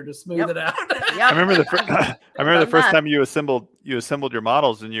millimeter to smooth it out. Yep. I remember the first that. time you assembled your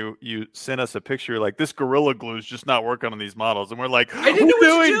models, and you sent us a picture like, this Gorilla Glue is just not working on these models, and we're like, I didn't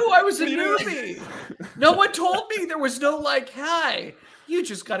know what to do. I was a What are you newbie. No one told me. There was no like, hi, you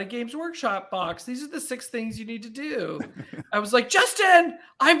just got a Games Workshop box. These are the 6 things you need to do. I was like, Justin,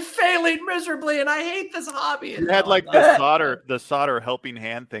 I'm failing miserably and I hate this hobby. And You had now like I'm the solder helping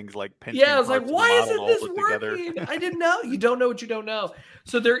hand things, like pinching yeah, I was like, parts of the why model isn't and this hold it together. working? I didn't know. You don't know what you don't know.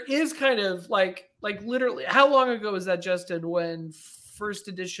 So there is kind of like literally, how long ago was that, Justin, when first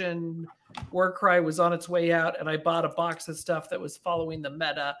edition Warcry was on its way out and I bought a box of stuff that was following the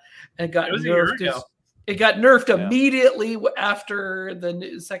meta and got nerfed? It got nerfed immediately after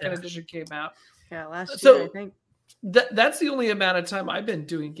the second edition came out. Yeah, last So year, I think. That's the only amount of time I've been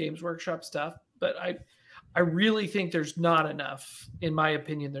doing Games Workshop stuff, but I really think there's not enough, in my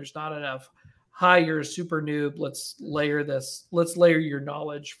opinion, there's not enough. Hi, you're a super noob. Let's layer this. Let's layer your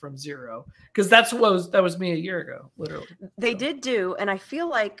knowledge from zero. Because that was me a year ago, literally. They did do, and I feel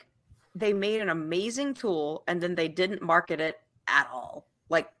like they made an amazing tool and then they didn't market it at all.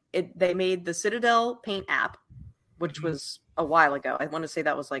 Like they made the Citadel Paint app, which was a while ago. I want to say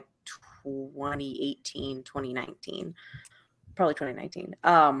that was like 2018, 2019, probably 2019.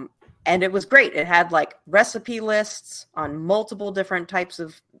 And it was great. It had like recipe lists on multiple different types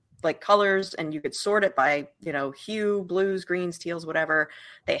of like colors, and you could sort it by, hue, blues, greens, teals, whatever.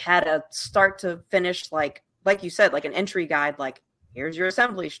 They had a start to finish, like you said, like an entry guide, like here's your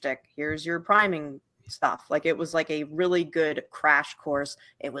assembly shtick, here's your priming stuff. Like it was like a really good crash course.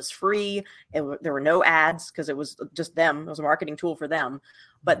 It was free. There were no ads because it was just them. It was a marketing tool for them.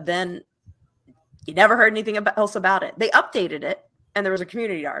 But then you never heard anything else about it. They updated it, and there was a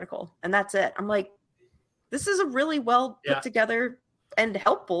community article, and that's it. I'm like, this is a really well put together and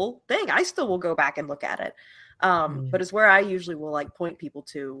helpful thing. I still will go back and look at it. But it's where I usually will like point people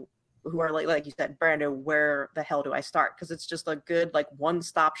to who are like you said, Brando, where the hell do I start? Because it's just a good like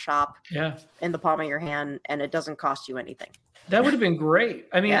one-stop shop in the palm of your hand, and it doesn't cost you anything. That would have been great.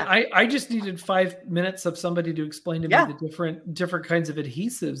 I mean, I just needed 5 minutes of somebody to explain to me the different kinds of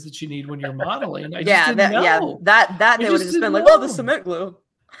adhesives that you need when you're modeling. I just didn't know. That they would have just been like, well, the cement glue.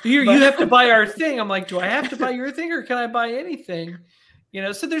 You have to buy our thing. I'm like, do I have to buy your thing, or can I buy anything?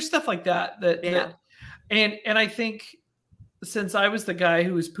 So there's stuff like that and I think since I was the guy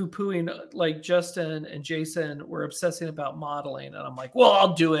who was poo-pooing, like Justin and Jason were obsessing about modeling, and I'm like, well,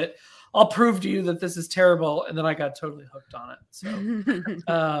 I'll do it. I'll prove to you that this is terrible. And then I got totally hooked on it.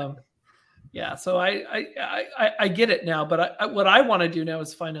 So, so I get it now, but what I want to do now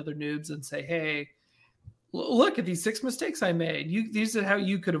is find other noobs and say, hey, look at these 6 mistakes I made. These are how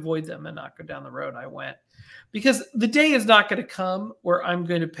you could avoid them and not go down the road I went. Because the day is not going to come where I'm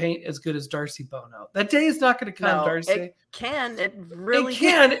going to paint as good as Darcy Bono. That day is not going to come, Darcy. It can. It really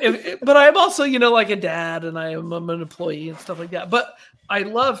can. But I'm also, like a dad, and I'm an employee and stuff like that. But I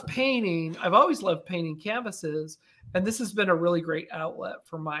love painting. I've always loved painting canvases. And this has been a really great outlet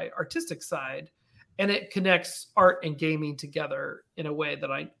for my artistic side. And it connects art and gaming together in a way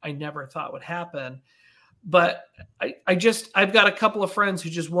that I never thought would happen. But I've got a couple of friends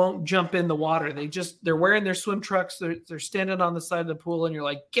who just won't jump in the water. They're wearing their swim trunks. They're standing on the side of the pool, and you're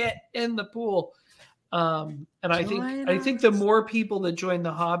like, get in the pool. And I think the more people that join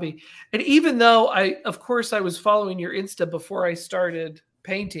the hobby, and even though of course I was following your Insta before I started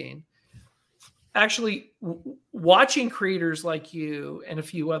painting, actually watching creators like you and a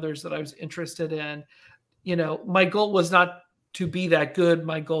few others that I was interested in, my goal was not to be that good.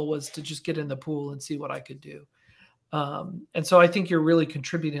 My goal was to just get in the pool and see what I could do. And so I think you're really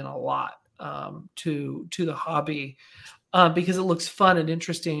contributing a lot to the hobby because it looks fun and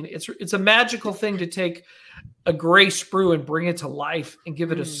interesting. It's a magical thing to take a gray sprue and bring it to life and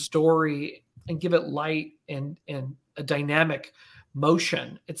give it a story and give it light and a dynamic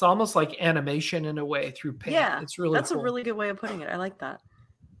motion. It's almost like animation in a way through paint. Yeah, it's really that's cool. A really good way of putting it. I like that.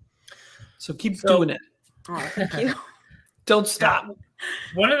 So keep doing it. Oh, thank you. Don't stop.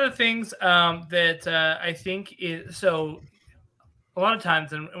 One of the things that I think is so a lot of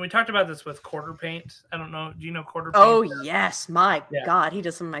times, and we talked about this with quarter paint. I don't know. Do you know quarter paint? Oh yes, my God, he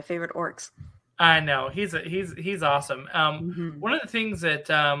does some of my favorite orcs. I know he's awesome. One of the things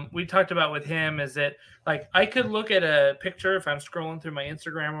that we talked about with him is that like I could look at a picture if I'm scrolling through my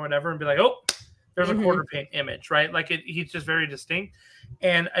Instagram or whatever and be like, oh, there's a quarter paint image, right? Like he's just very distinct.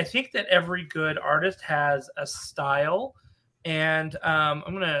 And I think that every good artist has a style. And I'm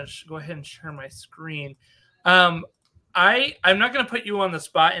going to go ahead and share my screen. I'm not going to put you on the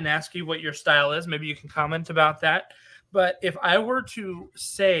spot and ask you what your style is. Maybe you can comment about that. But if I were to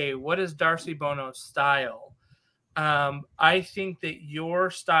say what is Darcy Bono's style, I think that your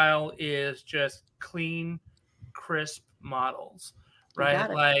style is just clean, crisp models, right?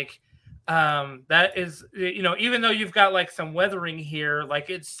 Like that is, even though you've got like some weathering here, like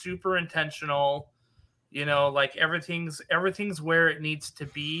it's super intentional. Like everything's where it needs to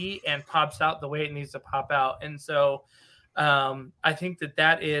be and pops out the way it needs to pop out. And so I think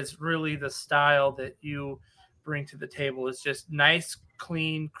that is really the style that you bring to the table, is just nice,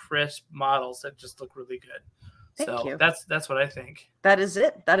 clean, crisp models that just look really good. Thank you. That's what I think. That is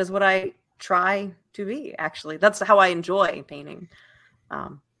it. That is what I try to be, actually. That's how I enjoy painting.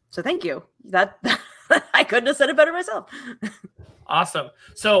 So thank you. That I couldn't have said it better myself. Awesome.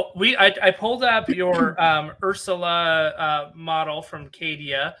 So I pulled up your Ursula model from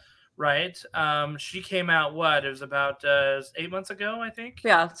Cadia, right? She came out, it was about 8 months ago, I think.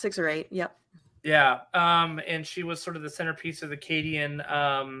 Yeah, 6 or 8. Yep. Yeah. And she was sort of the centerpiece of the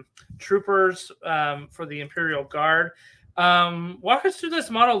Cadian troopers for the Imperial Guard. Walk us through this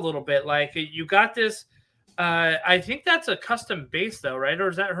model a little bit. Like, you got this. I think that's a custom base, though, right? Or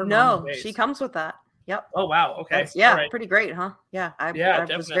is that her normal base? No, she comes with that. Yep. Oh wow. Okay. Right. Pretty great, huh? Yeah. I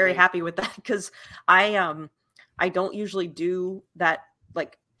was very happy with that, because I don't usually do that.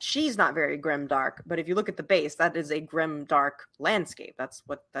 Like, she's not very grim dark, but if you look at the base, that is a grim dark landscape. That's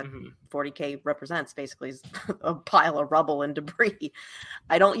what that 40K represents, basically, is a pile of rubble and debris.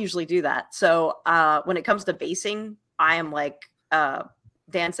 I don't usually do that. So when it comes to basing, I am like,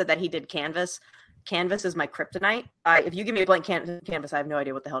 Dan said that he did canvas. Canvas is my kryptonite. If you give me a blank canvas, I have no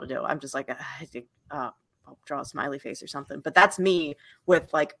idea what the hell to do. I'm just like, I'll draw a smiley face or something. But that's me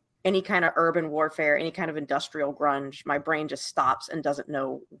with like any kind of urban warfare, any kind of industrial grunge. My brain just stops and doesn't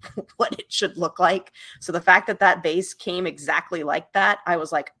know what it should look like. So the fact that base came exactly like that, I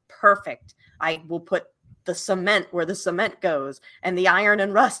was like, perfect. I will put the cement where the cement goes and the iron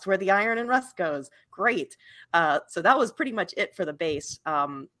and rust where the iron and rust goes. Great. So that was pretty much it for the base.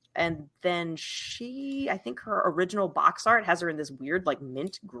 And then I think her original box art has her in this weird, like,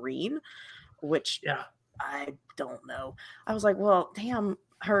 mint green, which I don't know. I was like, well, damn,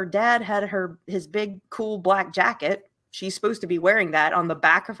 her dad had his big, cool black jacket. She's supposed to be wearing that. On the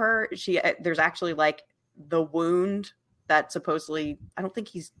back of her, there's actually like the wound that supposedly, I don't think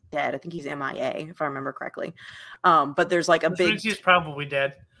he's dead. I think he's MIA, if I remember correctly. But there's like he's probably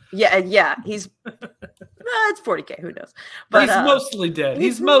dead. Yeah, he's it's 40K, who knows? But he's mostly dead.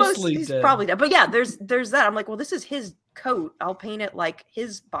 He's mostly dead. He's probably dead. But yeah, there's that. I'm like, well, this is his coat. I'll paint it like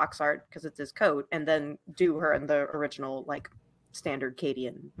his box art because it's his coat, and then do her in the original, like, standard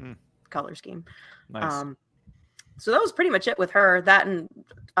Cadian color scheme. Nice. So that was pretty much it with her. That, and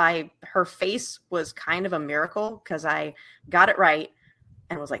her face was kind of a miracle because I got it right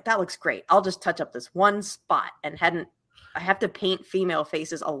and was like, that looks great. I'll just touch up this one spot, and I have to paint female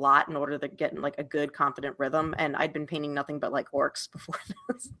faces a lot in order to get in like a good, confident rhythm. And I'd been painting nothing but like orcs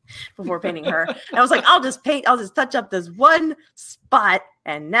before painting her. And I was like, I'll just touch up this one spot.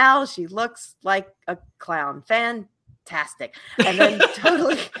 And now she looks like a clown. Fantastic. And then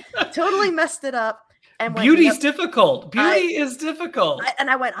totally messed it up. And beauty's difficult. Beauty is difficult.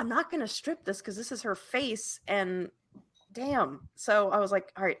 I went, I'm not going to strip this because this is her face. And damn. So I was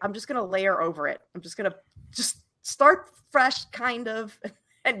like, all right, I'm just going to layer over it. I'm just going to start fresh, kind of,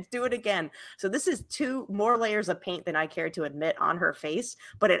 and do it again. So this is 2 more layers of paint than I care to admit on her face,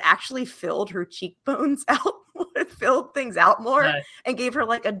 but it actually filled her cheekbones out. It filled things out more and gave her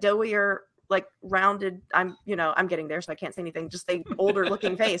like a doughier, like rounded, I'm getting there, so I can't say anything, just a older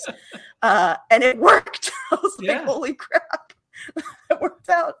looking face. And it worked. I was like, holy crap. It worked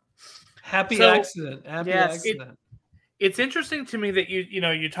out. Happy accident. Accident. It's interesting to me that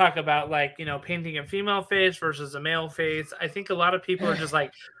you talk about, like, painting a female face versus a male face. I think a lot of people are just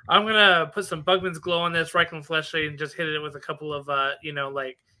like, I'm gonna put some Bugman's Glow on this Reichland Flesh Shade and just hit it with a couple of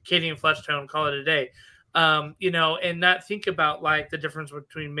like Cadian Flesh Tone, call it a day. And not think about like the difference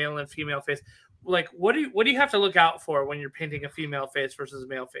between male and female face. Like, what do you have to look out for when you're painting a female face versus a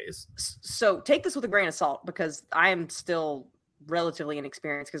male face? So take this with a grain of salt, because I am still relatively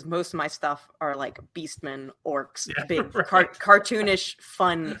inexperienced, because most of my stuff are like beastmen, orcs, big cartoonish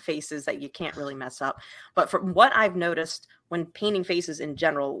fun faces that you can't really mess up. But from what I've noticed when painting faces in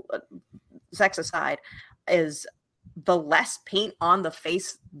general, sex aside, is the less paint on the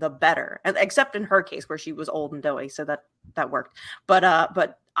face the better, except in her case where she was old and doughy, so that worked. But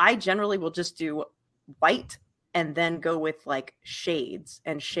I generally will just do white and then go with like shades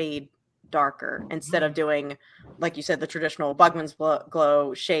and shade darker instead of doing, like you said, the traditional Bugman's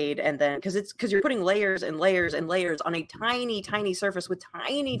glow shade. And then because you're putting layers and layers and layers on a tiny surface with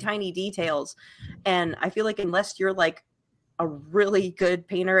tiny details. And I feel like unless you're like a really good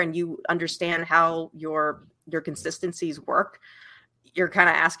painter and you understand how your consistencies work, you're kind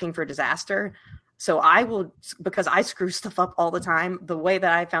of asking for disaster. So I will, because I screw stuff up all the time, the way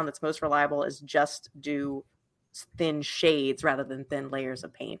that I found that's most reliable is just do thin shades rather than thin layers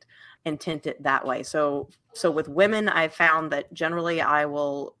of paint and tint it that way. So with women, I found that generally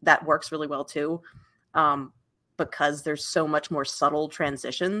that works really well too. Because there's so much more subtle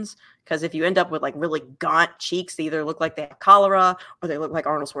transitions. Because if you end up with like really gaunt cheeks, they either look like they have cholera or they look like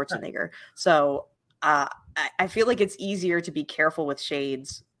Arnold Schwarzenegger. So I feel like it's easier to be careful with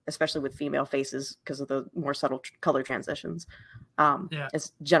shades, especially with female faces, because of the more subtle color transitions.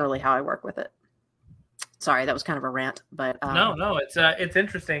 It's generally how I work with it. Sorry, that was kind of a rant, but no, it's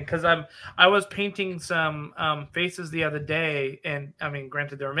interesting because I was painting some faces the other day, and I mean,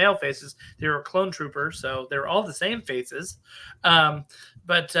 granted, they were male faces, they were clone troopers, so they were all the same faces. But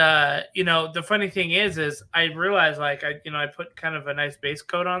the funny thing is I realized like I put kind of a nice base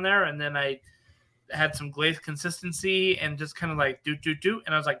coat on there, and then I had some glaze consistency and just kind of like do,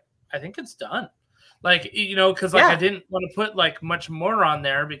 and I was like, I think it's done. Like, because I didn't want to put like much more on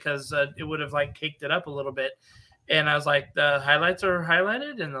there because it would have like caked it up a little bit. And I was like, the highlights are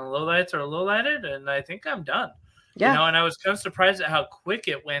highlighted and the lowlights are lowlighted, and I think I'm done. Yeah. And I was kind of surprised at how quick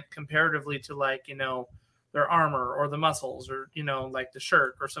it went comparatively to like, their armor or the muscles or, like the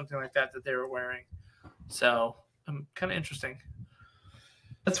shirt or something like that they were wearing. So kind of interesting.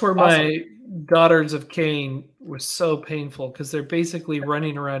 That's where my Daughters of Cain was so painful because they're basically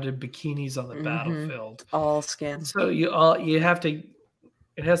running around in bikinis on the battlefield, all skin. So you have to.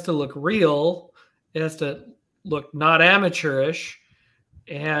 It has to look real. It has to look not amateurish,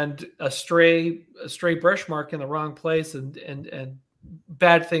 and a stray brush mark in the wrong place, and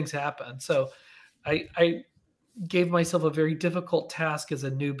bad things happen. So I gave myself a very difficult task as a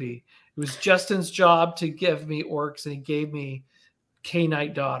newbie. It was Justin's job to give me orcs, and he gave me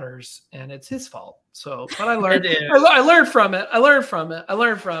Cainite daughters, and it's his fault. So, but I learned. I learned from it.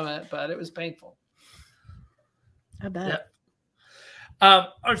 But it was painful. I bet. Yeah.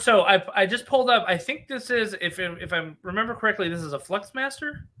 So I just pulled up. I think this is, if I remember correctly, this is a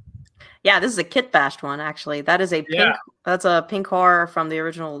Fluxmaster. Yeah, this is a kit bashed one. Actually, that is a pink. Yeah. That's a pink horror from the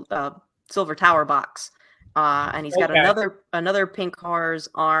original Silver Tower box. And he's got another pink horror's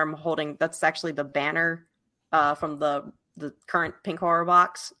arm holding. That's actually the banner from the current pink horror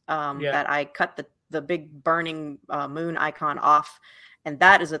box that I cut the big burning moon icon off, and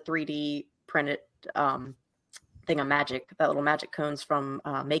that is a 3D printed thing of magic. That little magic cones from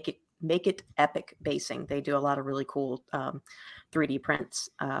Make It Epic Basing. They do a lot of really cool 3D prints,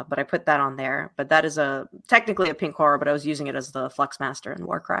 but I put that on there. But that is technically a pink horror, but I was using it as the Fluxmaster in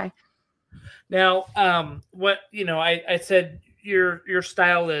Warcry. Now, what I said your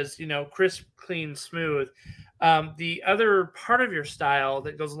style is crisp, clean, smooth. The other part of your style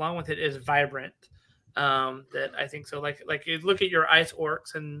that goes along with it is vibrant. That I think so. Like you look at your ice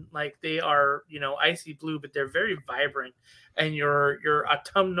orcs, and like they are icy blue, but they're very vibrant. And your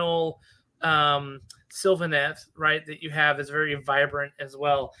autumnal Sylvaneth, right, that you have is very vibrant as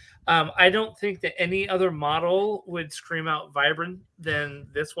well. I don't think that any other model would scream out vibrant than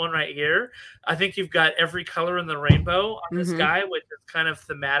this one right here. I think you've got every color in the rainbow on this guy, which is kind of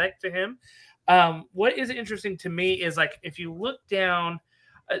thematic to him. What is interesting to me is like if you look down,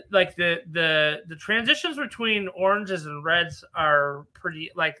 like the transitions between oranges and reds are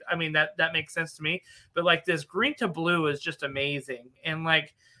pretty, like, I mean that makes sense to me, but like this green to blue is just amazing. And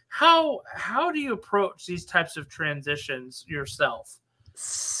like how do you approach these types of transitions yourself?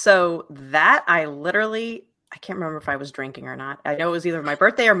 So that I can't remember if I was drinking or not. I know it was either my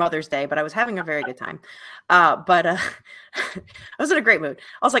birthday or Mother's Day, but I was having a very good time. But I was in a great mood.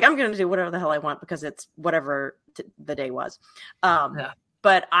 I was like, I'm going to do whatever the hell I want because it's whatever the day was.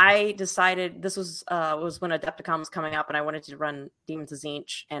 But I decided this was when Adepticon was coming up, and I wanted to run Demons of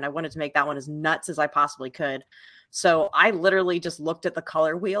Tzeentch, and I wanted to make that one as nuts as I possibly could. So I literally just looked at the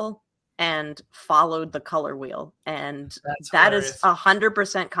color wheel and followed the color wheel. And that is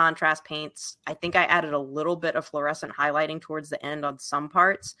 100% contrast paints. I think I added a little bit of fluorescent highlighting towards the end on some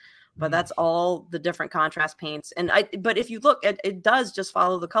parts, but that's all the different contrast paints. And but if you look, it does just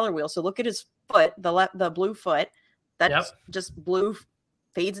follow the color wheel. So look at his foot, the blue foot, that's just blue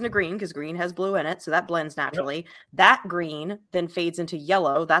fades into green because green has blue in it. So that blends naturally. Yep. That green then fades into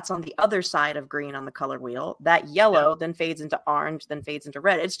yellow. That's on the other side of green on the color wheel. That yellow then fades into orange, then fades into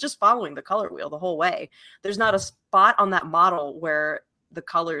red. It's just following the color wheel the whole way. There's not a spot on that model where the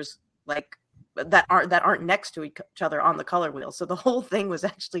colors like that aren't next to each other on the color wheel. So the whole thing was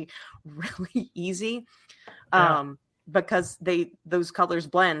actually really easy. Because those colors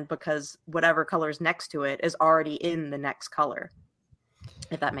blend because whatever color is next to it is already in the next color.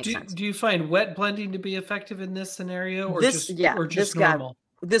 If that makes sense. Do you find wet blending to be effective in this scenario, or just normal?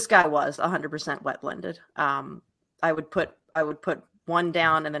 This guy was 100% wet blended. I would put one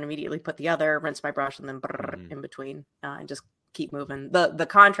down and then immediately put the other, rinse my brush, and then in between, and just keep moving. The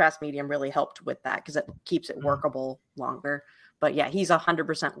contrast medium really helped with that because it keeps it workable longer. But yeah, he's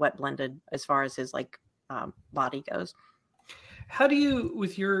 100% wet blended as far as his body goes. How do you,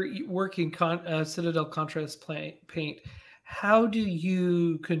 with your working Citadel contrast paint, how do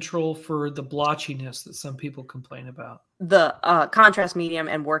you control for the blotchiness that some people complain about? The contrast medium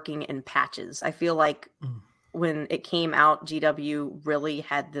and working in patches. I feel like when it came out, GW really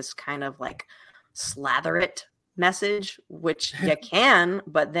had this kind of like slather it message, which you can,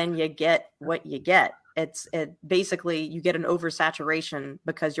 but then you get what you get. It basically you get an oversaturation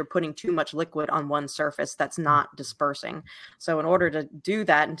because you're putting too much liquid on one surface that's not dispersing. So in order to do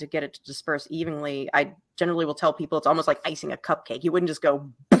that and to get it to disperse evenly, I generally will tell people it's almost like icing a cupcake. You wouldn't just go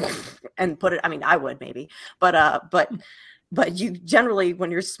and put it. I mean, I would maybe, but you generally,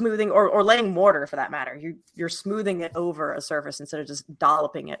 when you're smoothing or laying mortar for that matter, you're smoothing it over a surface instead of just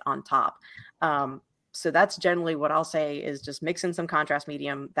dolloping it on top. So that's generally what I'll say is just mix in some contrast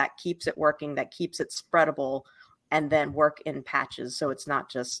medium that keeps it working, that keeps it spreadable, and then work in patches so it's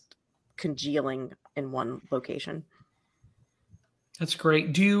not just congealing in one location. That's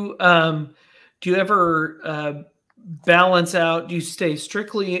great. Do you ever balance out? Do you stay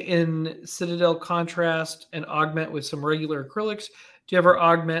strictly in Citadel contrast and augment with some regular acrylics? Do you ever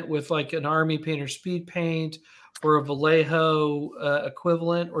augment with like an Army Painter speed paint or a Vallejo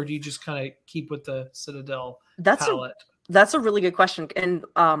equivalent, or do you just kind of keep with the Citadel palette? That's a really good question. And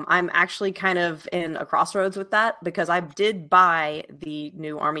I'm actually kind of in a crossroads with that because I did buy the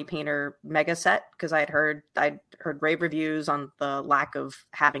new Army Painter mega set because I'd heard rave reviews on the lack of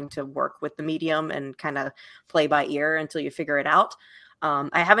having to work with the medium and kind of play by ear until you figure it out.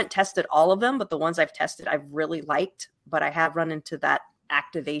 I haven't tested all of them, but the ones I've tested I've really liked, but I have run into that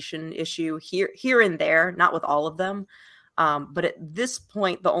activation issue here and there, not with all of them. But at this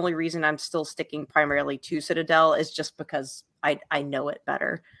point, the only reason I'm still sticking primarily to Citadel is just because I know it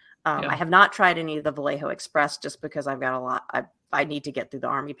better. I have not tried any of the Vallejo Express just because I've got a lot. I need to get through the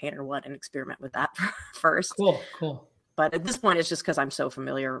Army Painter one and experiment with that first. Cool. But at this point, it's just because I'm so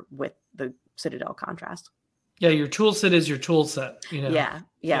familiar with the Citadel contrast. Yeah, your tool set is your tool set. You know.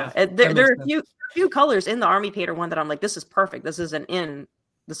 Yeah. There are a few colors in the Army Painter one that I'm like, this is perfect. This isn't in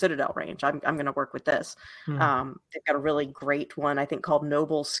the Citadel range. I'm going to work with this. They've got a really great one, I think, called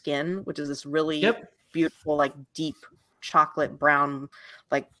Noble Skin, which is this really beautiful, like deep chocolate brown,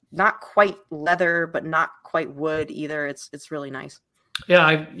 like not quite leather, but not quite wood either. It's really nice.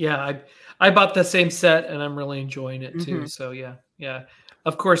 I bought the same set and I'm really enjoying it too. So yeah.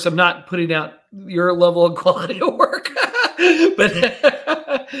 Of course, I'm not putting out your level of quality of work,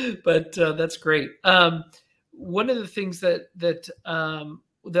 but that's great. One of the things that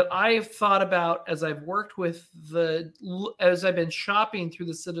I've thought about as I've worked with as I've been shopping through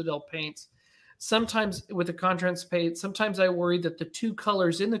the Citadel paints, sometimes with the contrast paint, sometimes I worry that the two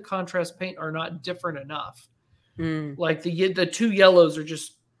colors in the contrast paint are not different enough. Like the two yellows are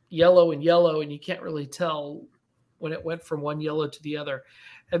just yellow, and you can't really tell when it went from one yellow to the other.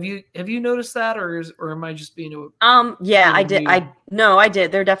 Have you noticed that, or am I just being I did. I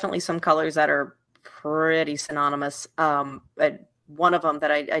did. There are definitely some colors that are pretty synonymous. But one of them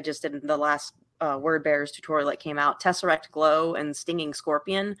that I just did in the last Word Bearers tutorial that came out, Tesseract Glow and Stinging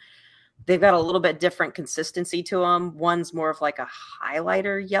Scorpion, they've got a little bit different consistency to them. One's more of like a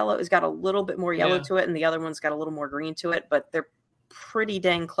highlighter yellow. It's got a little bit more yellow to it, and the other one's got a little more green to it, but they're pretty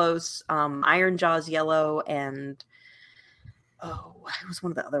dang close. Iron Jaws yellow and it was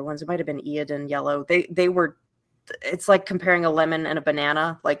one of the other ones. It might have been Eodon yellow. They were. It's like comparing a lemon and a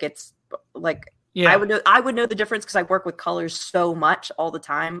banana. Like it's like I would know the difference because I work with colors so much all the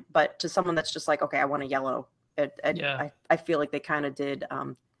time. But to someone that's just like, okay, I want a yellow. I feel like they kind of did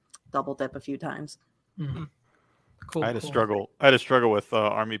double dip a few times. Mm-hmm. Cool. I had a struggle with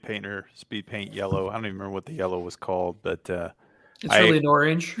Army Painter Speed Paint Yellow. I don't even remember what the yellow was called, but it's really an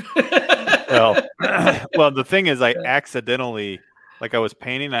orange. well, the thing is, I accidentally, like I was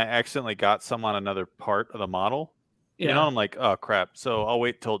painting, I accidentally got some on another part of the model. You know, I'm like, oh crap. So I'll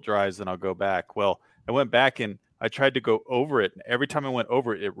wait till it dries, then I'll go back. Well, I went back and I tried to go over it. And every time I went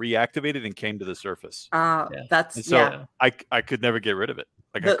over it, it reactivated and came to the surface. I could never get rid of it.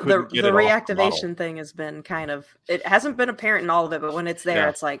 Like I couldn't get it reactivation thing has been it hasn't been apparent in all of it, but when it's there,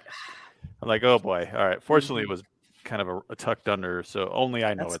 it's like I'm like, oh boy. All right. Fortunately, it was kind of a tucked under, so only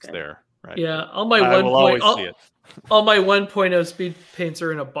I know That's it's good. there. Right. Yeah, all my I will always see it. all my 1.0 speed paints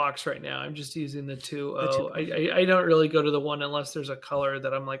are in a box right now. I'm just using the 2.0. I don't really go to the one unless there's a color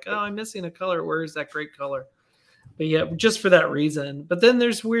that I'm like, oh, I'm missing a color. Where is that great color? But yeah, just for that reason. But then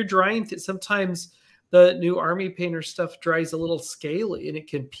there's weird drying. Sometimes the new Army Painter stuff dries a little scaly and it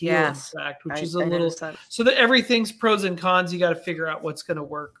can peel, Yes. in fact, which is I a little. noticed that. So that everything's pros and cons. You got to figure out what's going to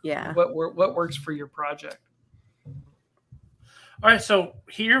work. Yeah. What works for your project. All right, so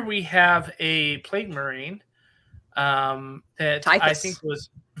here we have a Plague Marine that Typhus. I think was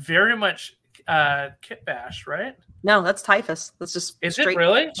very much kit bash, right? No, that's typhus. That's just Is straight, it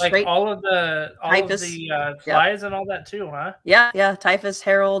really like straight all of the typhus. flies and all that too, huh? Yeah. Typhus,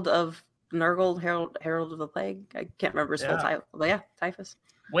 Herald of Nurgle, Herald of the Plague. I can't remember his full title, but yeah, typhus.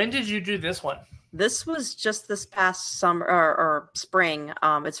 When did you do this one? This was just this past summer or spring.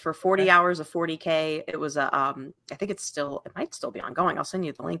 It's for 40 hours of 40K. It was a I think it might still be ongoing. I'll send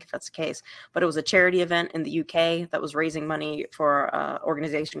you the link if that's the case. But it was a charity event in the UK that was raising money for an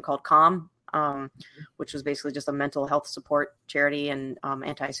organization called CALM, which was basically just a mental health support charity and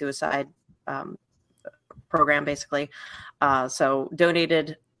anti-suicide program, basically. So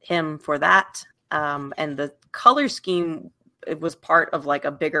donated him for that. And the color scheme, it was part of like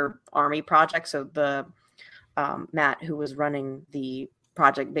a bigger army project. So the Matt, who was running the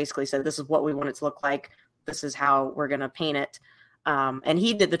project, basically said, this is what we want it to look like. This is how we're going to paint it. And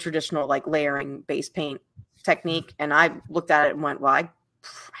he did the traditional like layering base paint technique. And I looked at it and went, well, I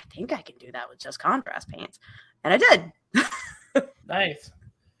think I can do that with just contrast paints. And I did. Nice.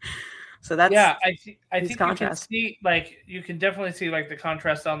 So that's I think contrast. You can definitely see like the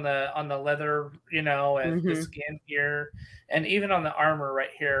contrast on the leather, and the skin here, and even on the armor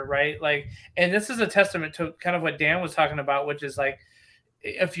right here, right? Like, and this is a testament to kind of what Dan was talking about, which is like,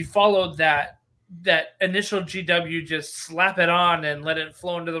 if you followed that initial GW, just slap it on and let it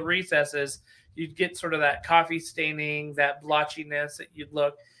flow into the recesses, you'd get sort of that coffee staining, that blotchiness that you'd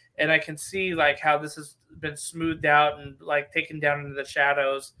look. And I can see like how this has been smoothed out and like taken down into the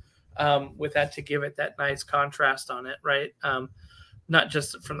shadows. With that to give it that nice contrast on it, right? Not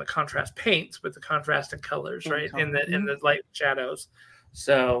just from the contrast paints, but the contrast in colors, right? In the light shadows.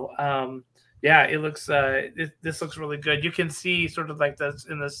 So it looks this looks really good. You can see sort of like this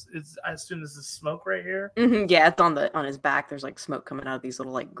in this. I assume this is smoke right here. Mm-hmm. Yeah, it's on his back. There's like smoke coming out of these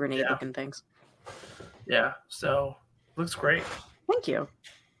little like grenade looking things. Yeah, so looks great. Thank you.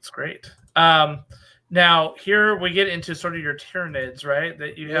 It's great. Now, here we get into sort of your Tyranids, right,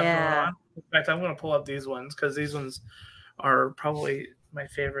 that you have going on. In fact, I'm going to pull up these ones because these ones are probably my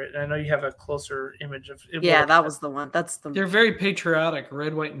favorite. And I know you have a closer image of it. Yeah, that was the one. They're very patriotic,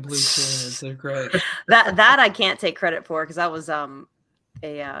 red, white, and blue Tyranids. They're great. that I can't take credit for because that was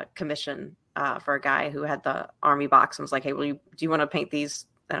a commission for a guy who had the army box and was like, hey, do you want to paint these?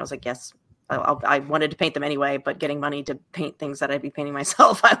 And I was like, yes. I wanted to paint them anyway, but getting money to paint things that I'd be painting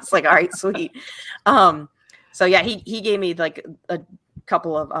myself, I was like, all right, sweet. So yeah, he gave me like a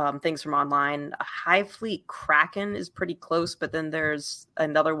couple of things from online. High Fleet Kraken is pretty close, but then there's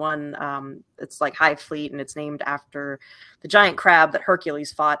another one. It's like High Fleet, and it's named after the giant crab that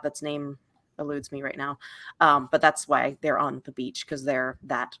Hercules fought. That's name eludes me right now, but that's why they're on the beach, because they're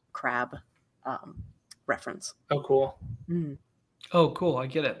that crab reference. Oh, cool. Mm. Oh, cool. I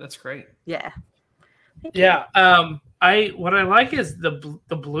get it. That's great. Yeah. Yeah. What I like is the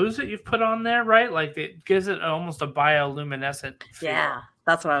blues that you've put on there, right? Like it gives it almost a bioluminescent feel. Yeah,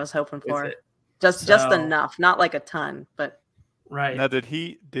 that's what I was hoping for. Just enough, not like a ton, but right. Now, did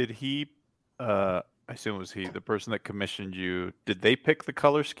he I assume it was he, the person that commissioned you, did they pick the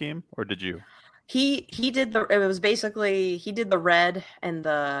color scheme or did you? He did he did the red and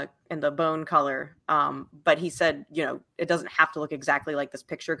the bone color. But he said, it doesn't have to look exactly like this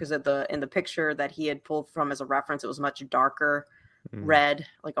picture, because in the picture that he had pulled from as a reference, it was much darker red,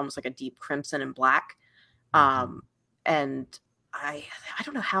 like almost like a deep crimson and black. And I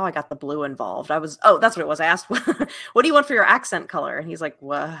don't know how I got the blue involved. That's what it was. I asked, what do you want for your accent color? And he's like,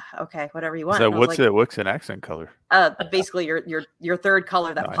 well, okay, whatever you want. So what's an accent color? Basically your third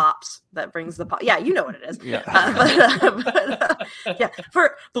color that pops, that brings the pop. Yeah, you know what it is. Yeah. Yeah,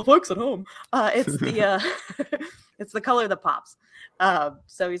 for the folks at home, it's the it's the color that pops.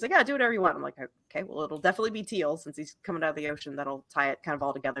 So he's like, yeah, do whatever you want. I'm like, okay, well, it'll definitely be teal since he's coming out of the ocean. That'll tie it kind of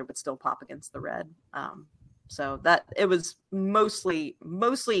all together, but still pop against the red. So that it was mostly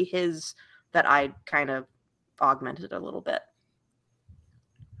his that I kind of augmented a little bit.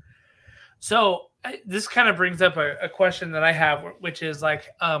 So this kind of brings up a question that I have, which is like,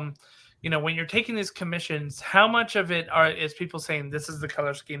 when you're taking these commissions, how much of it is people saying this is the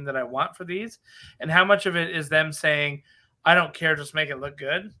color scheme that I want for these, and how much of it is them saying I don't care, just make it look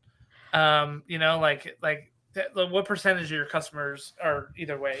good? What percentage of your customers are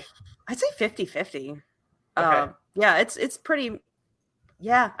either way? I'd say 50-50. Okay. Yeah, it's pretty.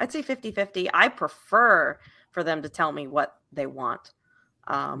 Yeah, I'd say 50-50. I prefer for them to tell me what they want.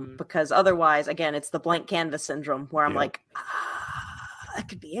 Because otherwise, again, it's the blank canvas syndrome where I'm like, that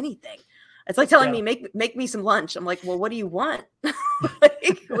could be anything. It's like telling me, make me some lunch. I'm like, well, what do you want? What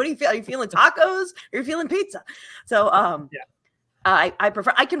do you feel? Are you feeling tacos or are you feeling pizza? So, I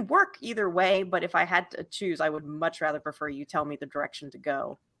prefer, I can work either way, but if I had to choose, I would much rather prefer you tell me the direction to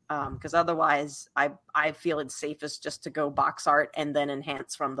go. Because otherwise I feel it's safest just to go box art and then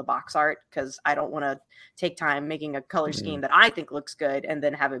enhance from the box art, because I don't want to take time making a color scheme that I think looks good and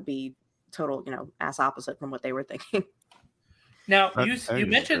then have it be total, ass opposite from what they were thinking. Now, you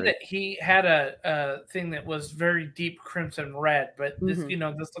mentioned that he had a thing that was very deep crimson red, but this,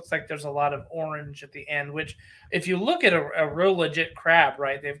 this looks like there's a lot of orange at the end, which if you look at a real legit crab,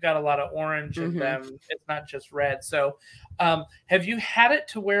 right, they've got a lot of orange in them. It's not just red. So have you had it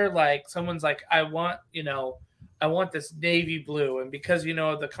to where like someone's like, I want this navy blue, and because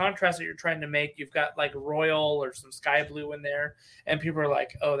the contrast that you're trying to make, you've got like royal or some sky blue in there, and people are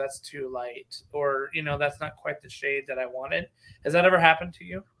like, oh, that's too light, or that's not quite the shade that I wanted. Has that ever happened to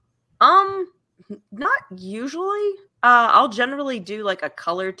you? Not usually. I'll generally do like a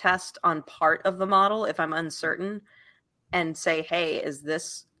color test on part of the model if I'm uncertain and say, hey, is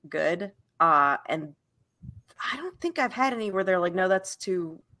this good? And I don't think I've had any where they're like, no, that's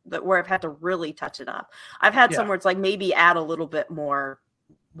too, where I've had to really touch it up. I've had some where it's like maybe add a little bit more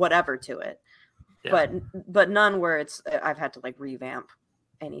whatever to it, but none where I've had to like revamp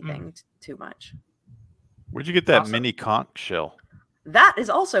anything too much. Where'd you get that mini conch shell? That is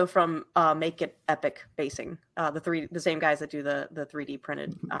also from Make It Epic Basing, the same guys that do the 3D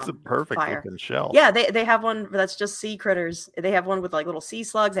printed. It's a perfect looking shell. Yeah, they have one that's just sea critters. They have one with like little sea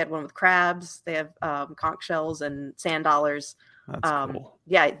slugs. They have one with crabs. They have conch shells and sand dollars. That's cool.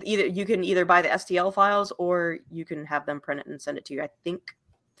 Yeah, you can either buy the STL files or you can have them print it and send it to you. I think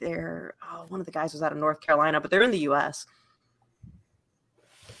they're one of the guys was out of North Carolina, but they're in the U.S.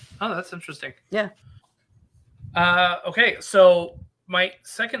 Oh, that's interesting. Yeah. Okay, so my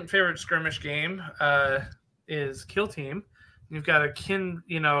second favorite skirmish game is Kill Team. You've got a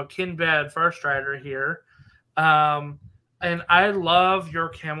Kinbad Farstrider here, and I love your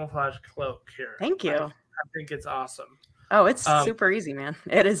camouflage cloak here. Thank you. I think it's awesome. Oh, it's super easy, man.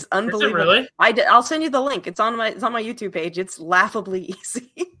 It is unbelievable. Is it really? I'll send you the link. It's on my YouTube page. It's laughably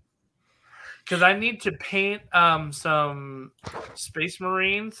easy. Because I need to paint some Space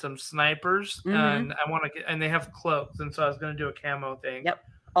Marines, some snipers, and I want to get, and they have cloaks, and so I was going to do a camo thing. Yep,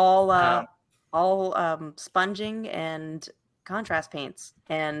 all sponging and contrast paints,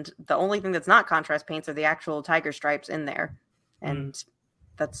 and the only thing that's not contrast paints are the actual tiger stripes in there, and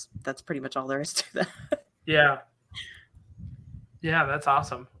that's pretty much all there is to that. Yeah, that's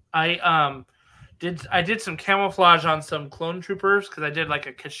awesome. I did some camouflage on some clone troopers because I did like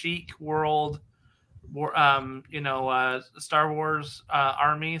a Kashyyyk world, Star Wars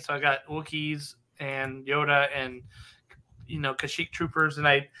army. So I got Wookiees and Yoda and Kashyyyk troopers, and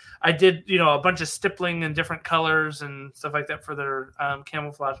I did a bunch of stippling in different colors and stuff like that for their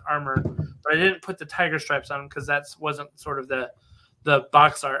camouflage armor. But I didn't put the tiger stripes on them because that wasn't sort of the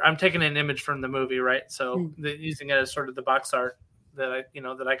box art. I'm taking an image from the movie, right? So using it as sort of the box art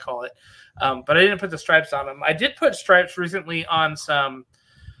that I call it, but I didn't put the stripes on them. I did put stripes recently on some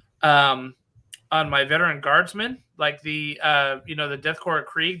on my veteran guardsmen, like the the Death Corps of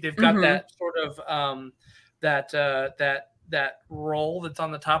Krieg. They've got that sort of that roll that's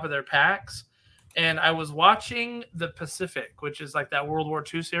on the top of their packs. And I was watching the Pacific, which is like that World War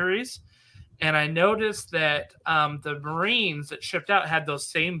II series, and I noticed that the Marines that shipped out had those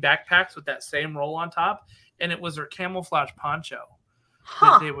same backpacks with that same roll on top, and it was their camouflage poncho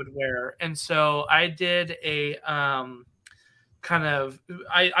that they would wear. And so I did a I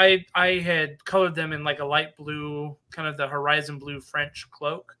had colored them in like a light blue, kind of the horizon blue French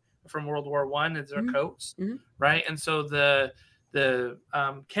cloak from World War I as their coats, right? And so the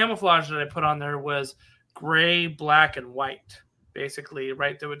camouflage that I put on there was gray, black, and white, basically,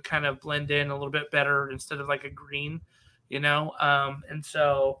 right? That would kind of blend in a little bit better instead of like a green, and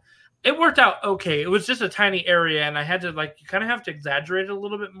so it worked out okay. It was just a tiny area, and I had to you kind of have to exaggerate it a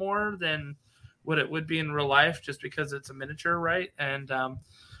little bit more than what it would be in real life, just because it's a miniature, right? And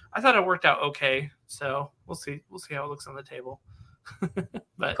I thought it worked out okay. So we'll see how it looks on the table.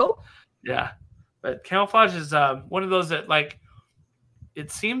 But cool. Yeah, but camouflage is one of those that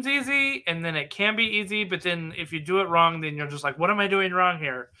it seems easy, and then it can be easy, but then if you do it wrong, then you're just like, what am I doing wrong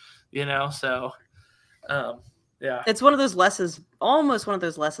here? So yeah, it's one of those almost one of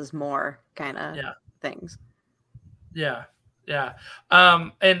those less is more kind of things. Yeah.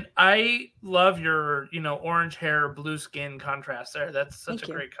 And I love your, orange hair, blue skin contrast there. That's such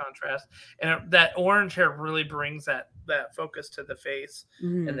a great contrast. And that orange hair really brings that focus to the face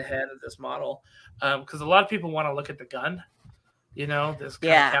and the head of this model. Because a lot of people want to look at the gun, this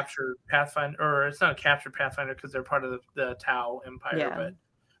kind of captured Pathfinder, or it's not a captured Pathfinder because they're part of the Tau Empire,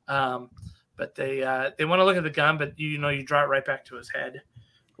 but they want to look at the gun, but you draw it right back to his head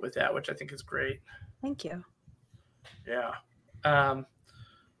with that, which I think is great. Thank you. Yeah.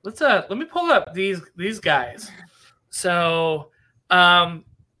 Let me pull up these guys. So,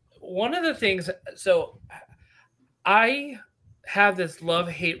 one of the things, I have this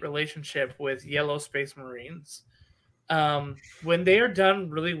love-hate relationship with Yellow Space Marines. When they are done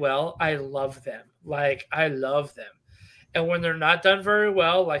really well, I love them. I love them. And when they're not done very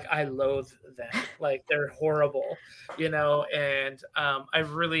well, I loathe them. They're horrible, and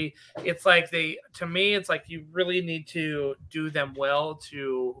to me, it's like you really need to do them well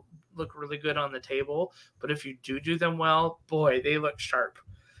to look really good on the table. But if you do them well, boy, they look sharp.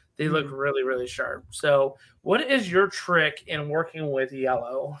 They look really, really sharp. So what is your trick in working with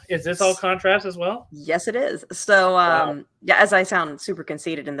yellow? Is this all contrast as well? Yes, it is. So, as I sound super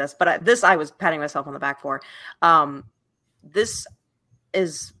conceited in this, but I was patting myself on the back for. This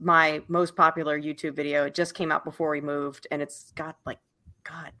is my most popular YouTube video. It just came out before we moved, and it's got I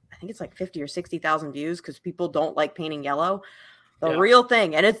think it's 50 or 60,000 views because people don't like painting yellow. The real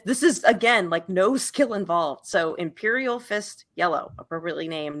thing. And this is, again, no skill involved. So Imperial Fist Yellow, appropriately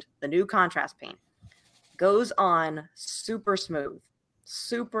named the new contrast paint, goes on super smooth,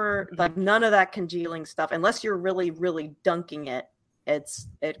 super, none of that congealing stuff. Unless you're really, really dunking it,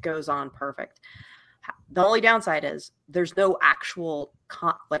 it goes on perfect. The only downside is there's no actual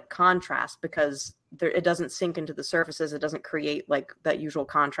contrast because it doesn't sink into the surfaces. It doesn't create that usual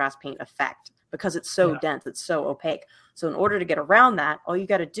contrast paint effect because it's so dense, it's so opaque. So in order to get around that, all you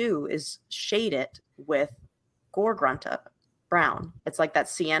got to do is shade it with Gore-Grunta brown. It's like that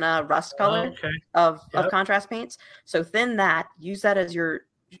sienna rust color of contrast paints. So thin that, use that as your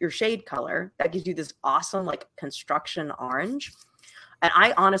shade color. That gives you this awesome construction orange. And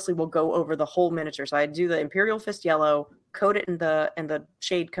I honestly will go over the whole miniature. So I do the Imperial Fist Yellow, coat it in the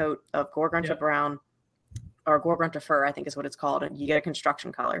shade coat of Gore-Grunta brown, or Gore-Grunta fur, I think is what it's called. And you get a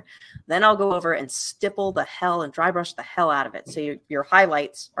construction color. Then I'll go over and stipple the hell and dry brush the hell out of it. So your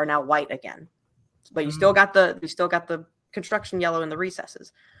highlights are now white again, but you still got the construction yellow in the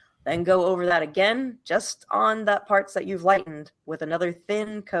recesses. Then go over that again, just on that parts that you've lightened, with another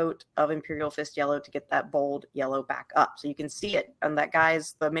thin coat of Imperial Fist Yellow to get that bold yellow back up. So you can see it on that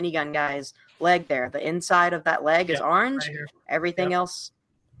the minigun guy's leg there. The inside of that leg is orange. Right, everything else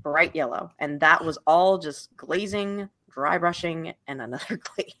bright yellow. And that was all just glazing, dry brushing, and another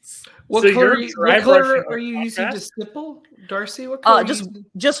glaze. What color are you using to stipple, Darcy? What color?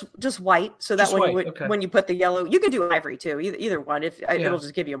 Just white. So that when you put the yellow, you can do ivory too. Either one. It'll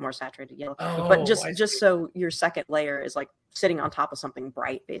just give you a more saturated yellow. But just so your second layer is sitting on top of something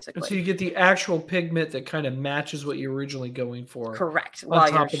bright, basically. And so you get the actual pigment that kind of matches what you're originally going for. Correct. On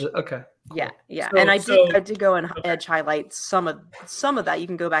top of it. Okay. Cool. Yeah. So, and I did go and edge highlight some of that. You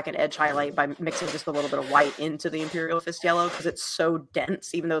can go back and edge highlight by mixing just a little bit of white into the Imperial Fist Yellow because it's so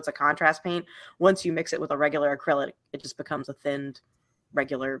dense, even though it's a contrast paint. Once you mix it with a regular acrylic, it just becomes a thinned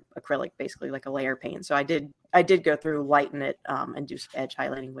regular acrylic, basically like a layer paint. So I did go through, lighten it, and do edge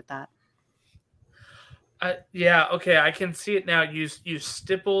highlighting with that. Okay, I can see it now. You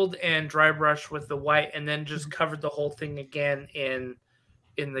stippled and dry brushed with the white, and then just covered the whole thing again in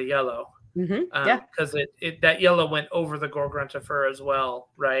the yellow. Because that yellow went over the Gore-Grunta fur as well,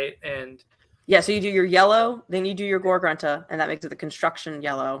 right? And so you do your yellow, then you do your Gore-Grunta, and that makes it the construction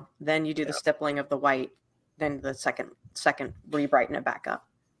yellow. Then you do the stippling of the white, then the second re-brighten it back up.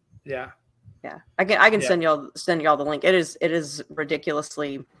 Yeah. I can send y'all the link. It is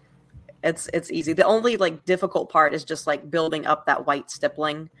ridiculously. It's easy. The only difficult part is just building up that white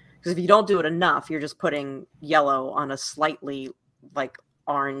stippling, because if you don't do it enough, you're just putting yellow on a slightly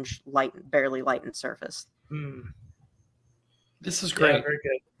orange barely lightened surface. This is great. Yeah, very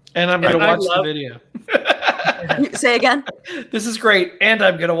good. And I'm going to watch the video. Say again. This is great, and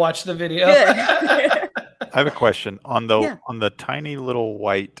I'm going to watch the video. I have a question on the tiny little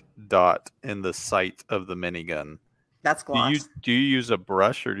white dot in the sight of the minigun. That's gloss. Do you use a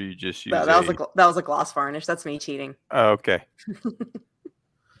brush, or do you just use? That was a gloss varnish. That's me cheating. Oh, okay.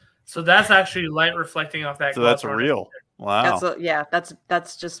 So that's actually light reflecting off that. So that's real. Wow.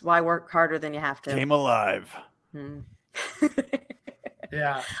 That's just why work harder than you have to. Came alive.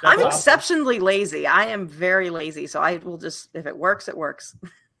 Yeah. I'm exceptionally lazy. I am very lazy. So I will just, if it works, it works.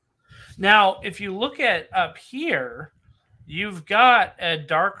 Now, if you look at up here, you've got a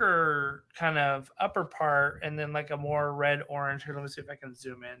darker kind of upper part and then like a more red orange. Here, let me see if I can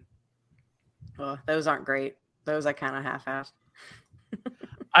zoom in. Oh, those aren't great. Those I kind of half-assed.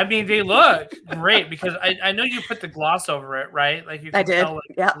 I mean, they look great because I know you put the gloss over it, right? Like you can tell like,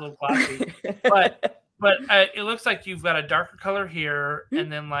 it's a little glossy. But it looks like you've got a darker color here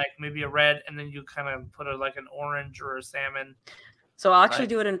and then like maybe a red and then you kind of put like an orange or a salmon. So I'll actually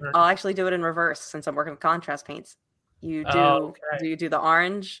do it in reverse since I'm working with contrast paints. You do the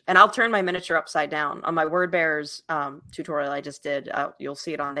orange, and I'll turn my miniature upside down on my word bearers tutorial I just did. You'll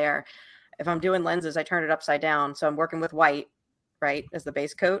see it on there. If I'm doing lenses, I turn it upside down. So I'm working with white, right, as the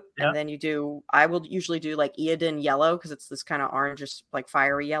base coat. Yep. And then I will usually do like Eodin yellow because it's this kind of orange, like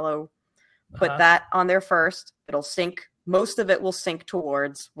fiery yellow. Put that on there first. It'll sink. Most of it will sink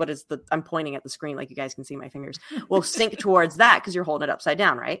towards I'm pointing at the screen like you guys can see my fingers. Will sink towards that because you're holding it upside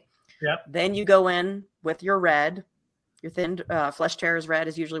down, right? Yep. Then you go in with your red. Your thin flesh tearers red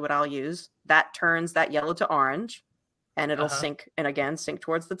is usually what I'll use. That turns that yellow to orange, and it'll sink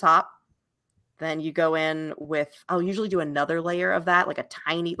towards the top. Then you go in with, I'll usually do another layer of that, like a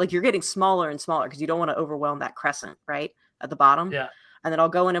tiny, like you're getting smaller and smaller because you don't want to overwhelm that crescent, right, at the bottom. Yeah. And then I'll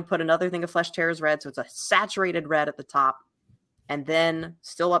go in and put another thing of flesh tearers red, so it's a saturated red at the top. And then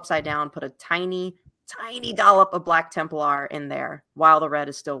still upside down, put a tiny dollop of black Templar in there while the red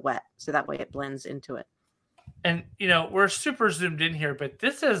is still wet. So that way it blends into it. And, we're super zoomed in here, but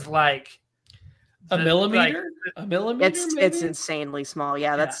this is like a millimeter? A millimeter? It's insanely small.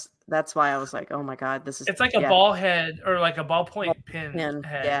 Yeah, that's why I was like, oh my God, this is... It's like a ball head or like a ballpoint pin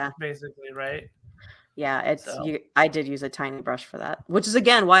head, basically, right? Yeah, I did use a tiny brush for that, which is,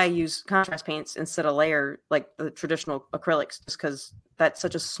 again, why I use contrast paints instead of layer, like the traditional acrylics, just because that's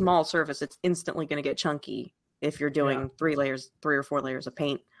such a small surface. It's instantly going to get chunky if you're doing 3 or 4 layers of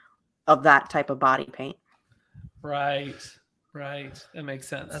paint of that type of body paint. Right. That makes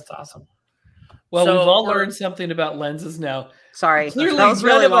sense. That's awesome. Well, we've all learned something about lenses now. Sorry, clearly that was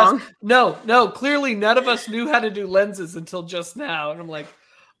really long. No, clearly none of us knew how to do lenses until just now. And I'm like,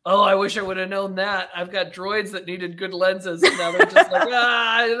 oh, I wish I would have known that. I've got droids that needed good lenses. And now they're just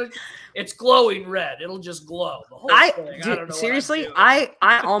like, it's glowing red. It'll just glow. The whole thing. I don't know. Seriously, I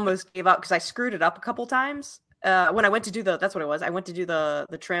almost gave up because I screwed it up a couple times. When I went to do that's what it was. I went to do the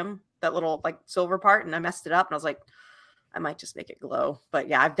trim, that little like silver part, and I messed it up. And I was like, I might just make it glow. But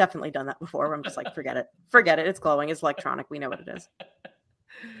yeah, I've definitely done that before where I'm just like, forget it. It's glowing. It's electronic. We know what it is.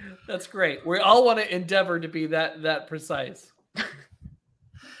 That's great. We all want to endeavor to be that precise.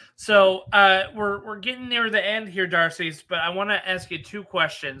 So we're getting near the end here, Darcy, but I want to ask you 2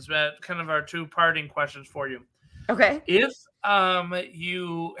 questions, kind of our 2 parting questions for you. Okay. If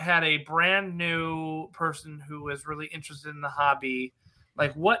you had a brand new person who was really interested in the hobby,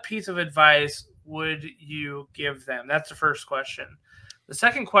 like what piece of advice would you give them? That's the first question. The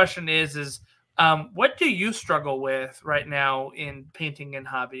second question is what do you struggle with right now in painting and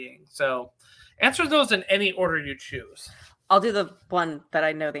hobbying? So answer those in any order you choose. I'll do the one that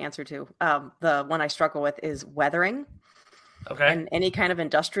I know the answer to. The one I struggle with is weathering. Okay. And any kind of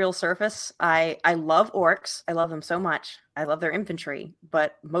industrial surface. I love orcs. I love them so much. I love their infantry,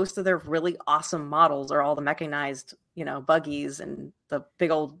 but most of their really awesome models are all the mechanized, buggies and the big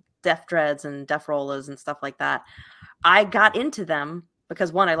old def dreads and def rollers and stuff like that. I got into them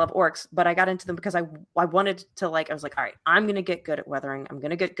because, one, I love orcs, but I got into them because I wanted to, I was like, all right, I'm going to get good at weathering. I'm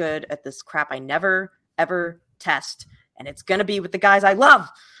going to get good at this crap I never, ever test. And it's going to be with the guys I love.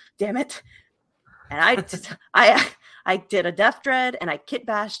 Damn it. And I did a def dread and I kit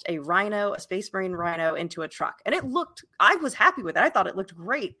bashed a rhino, a Space Marine rhino, into a truck. And I was happy with it. I thought it looked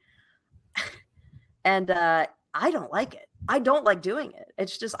great. And I don't like it. I don't like doing it.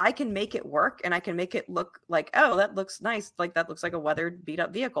 It's just, I can make it work and I can make it look like, oh, that looks nice. Like that looks like a weathered, beat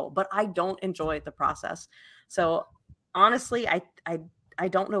up vehicle, but I don't enjoy the process. So honestly, I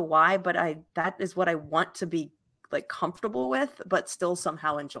don't know why, but that is what I want to be comfortable with, but still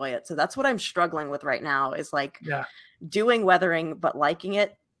somehow enjoy it. So that's what I'm struggling with right now is doing weathering, but liking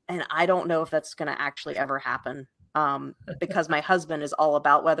it. And I don't know if that's going to actually ever happen. Because my husband is all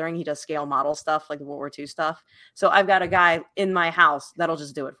about weathering. He does scale model stuff, like World War II stuff. So I've got a guy in my house that'll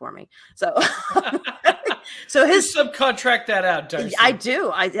just do it for me. So, so his subcontract that out, Darcy. I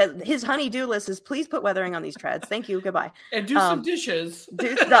do. His honey-do list is please put weathering on these treads. Thank you. Goodbye. And do some dishes.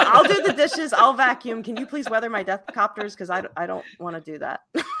 I'll do the dishes. I'll vacuum. Can you please weather my death copters? Because I don't want to do that.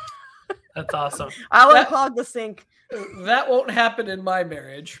 That's awesome. I'll unclog the sink. That won't happen in my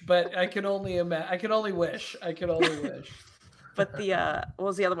marriage, but I can only imagine. I can only wish. But the what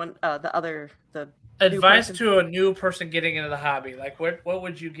was the other one? The Advice to a new person getting into the hobby. Like, what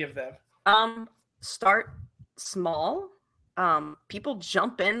would you give them? Start small. People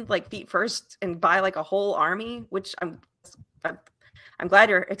jump in like feet first and buy like a whole army, which I'm glad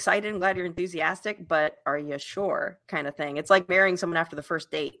you're excited. I'm glad you're enthusiastic, but are you sure? Kind of thing. It's like marrying someone after the first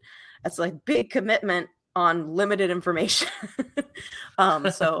date. It's like big commitment on limited information.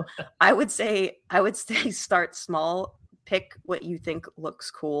 So I would say start small. Pick what you think looks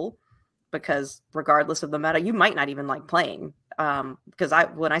cool, because regardless of the meta, you might not even like playing. Because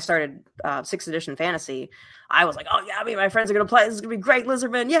when I started 6th edition fantasy, I was like, oh yeah, me and my friends are gonna play. This is gonna be great,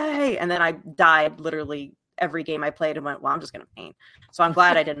 Lizardman, yay! And then I died literally every game I played and went, well, I'm just gonna paint. So I'm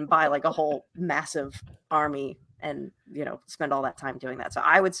glad I didn't buy like a whole massive army and spend all that time doing that. So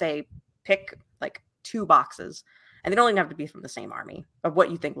I would say pick like 2 boxes, and they don't even have to be from the same army, of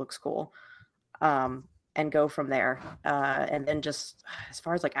what you think looks cool. And go from there. And then just as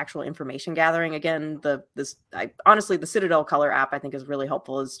far as like actual information gathering, again, honestly, the Citadel color app I think is really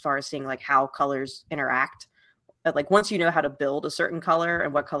helpful as far as seeing like how colors interact. Like once you know how to build a certain color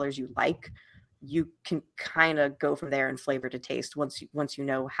and what colors you like, you can kind of go from there and flavor to taste once you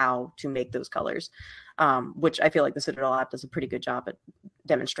know how to make those colors, which I feel like the Citadel app does a pretty good job at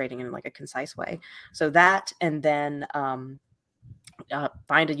demonstrating in like a concise way. So that, and then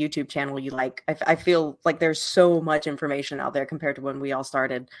find a YouTube channel you like. I feel like there's so much information out there compared to when we all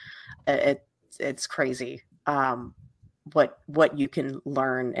started. It's crazy what you can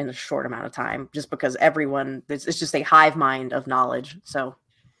learn in a short amount of time, just because it's just a hive mind of knowledge. So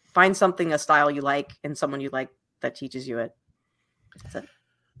find something, a style you like, and someone you like that teaches you it. That's it.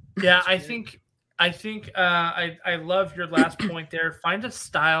 Yeah, I think I love your last point there. Find a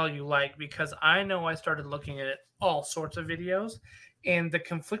style you like, because I know I started looking at all sorts of videos, and the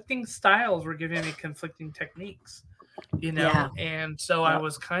conflicting styles were giving me conflicting techniques, Yeah. And so I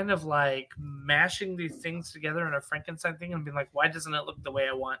was kind of like mashing these things together in a Frankenstein thing and being like, why doesn't it look the way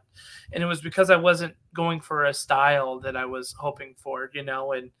I want? And it was because I wasn't going for a style that I was hoping for,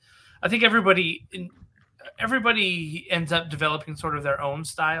 and I think everybody ends up developing sort of their own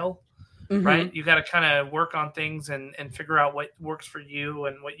style. Mm-hmm. Right? You got to kind of work on things and figure out what works for you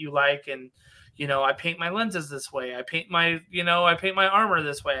and what you like. And, I paint my lenses this way. I paint my armor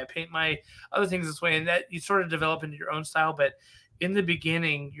this way. I paint my other things this way. And that you sort of develop into your own style. But in the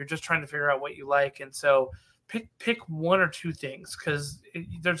beginning, you're just trying to figure out what you like. And so pick 1 or 2 things, because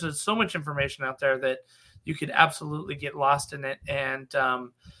there's so much information out there that you could absolutely get lost in it and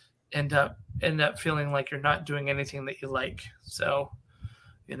end up feeling like you're not doing anything that you like. So,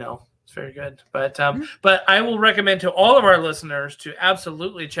 it's very good. But I will recommend to all of our listeners to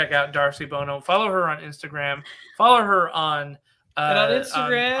absolutely check out Darcy Bono. Follow her on Instagram. Follow her on and on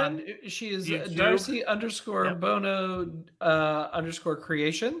Instagram. On she is YouTube.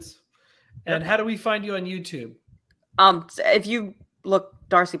 Darcy_Bono_creations. And how do we find you on YouTube? If you look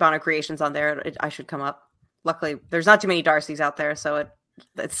Darcy Bono Creations on there, I should come up. Luckily, there's not too many Darcys out there, so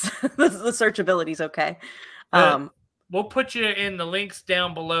it's the searchability is okay. We'll put you in the links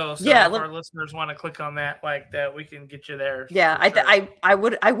down below, so if our listeners want to click on that, we can get you there. Yeah, I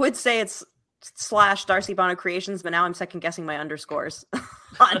would say it's /Darcy Bono Creations, but now I'm second guessing my underscores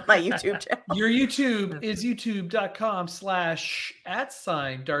on my YouTube channel. Your YouTube is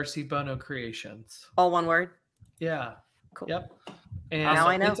youtube.com/@Darcy Bono Creations. All one word. Yeah. Cool. Yep. And now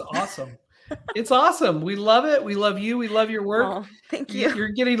I know. It's awesome. It's awesome. We love it. We love you. We love your work. Oh, thank you.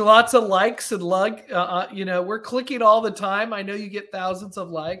 You're getting lots of likes and we're clicking all the time. I know you get thousands of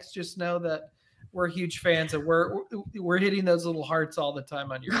likes. Just know that we're huge fans, and we're hitting those little hearts all the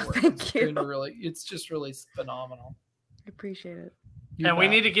time on your work. Thank you. It's just really phenomenal. I appreciate it. We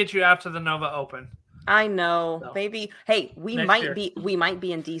need to get you after the Nova Open. I know. So, maybe. Hey, we might be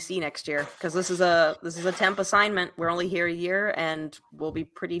in DC next year, because this is a temp assignment. We're only here a year, and we'll be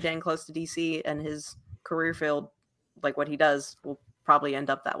pretty dang close to DC, and his career field, like what he does, will probably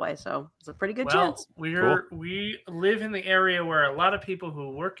end up that way. So it's a pretty good chance. We live in the area where a lot of people who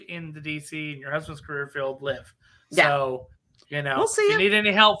work in the DC and your husband's career field live. Yeah. So we'll see. If you need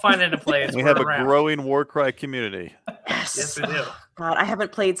any help finding a place, we have a growing Warcry community. Yes, we do. God, I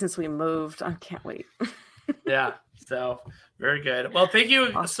haven't played since we moved. I can't wait. Yeah. So very good. Well, thank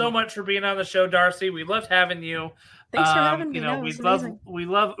you so much for being on the show, Darcy. We loved having you. Thanks for having me. We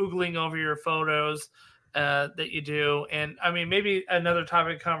love oogling over your photos that you do. And I mean, maybe another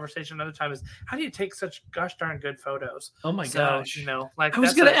topic of conversation another time is, how do you take such gosh darn good photos? Oh my gosh. I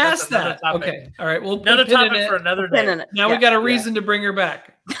was going to ask that. Okay. All right. Well, another topic for another day. Now we got a reason to bring her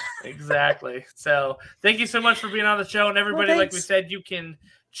back. Exactly. So thank you so much for being on the show. And everybody, like we said, you can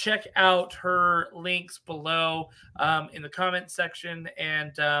check out her links below in the comment section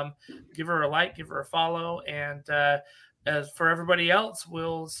and give her a like, give her a follow. And as for everybody else,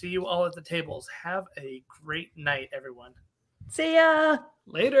 we'll see you all at the tables. Have a great night, everyone. See ya.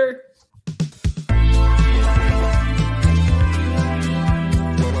 Later.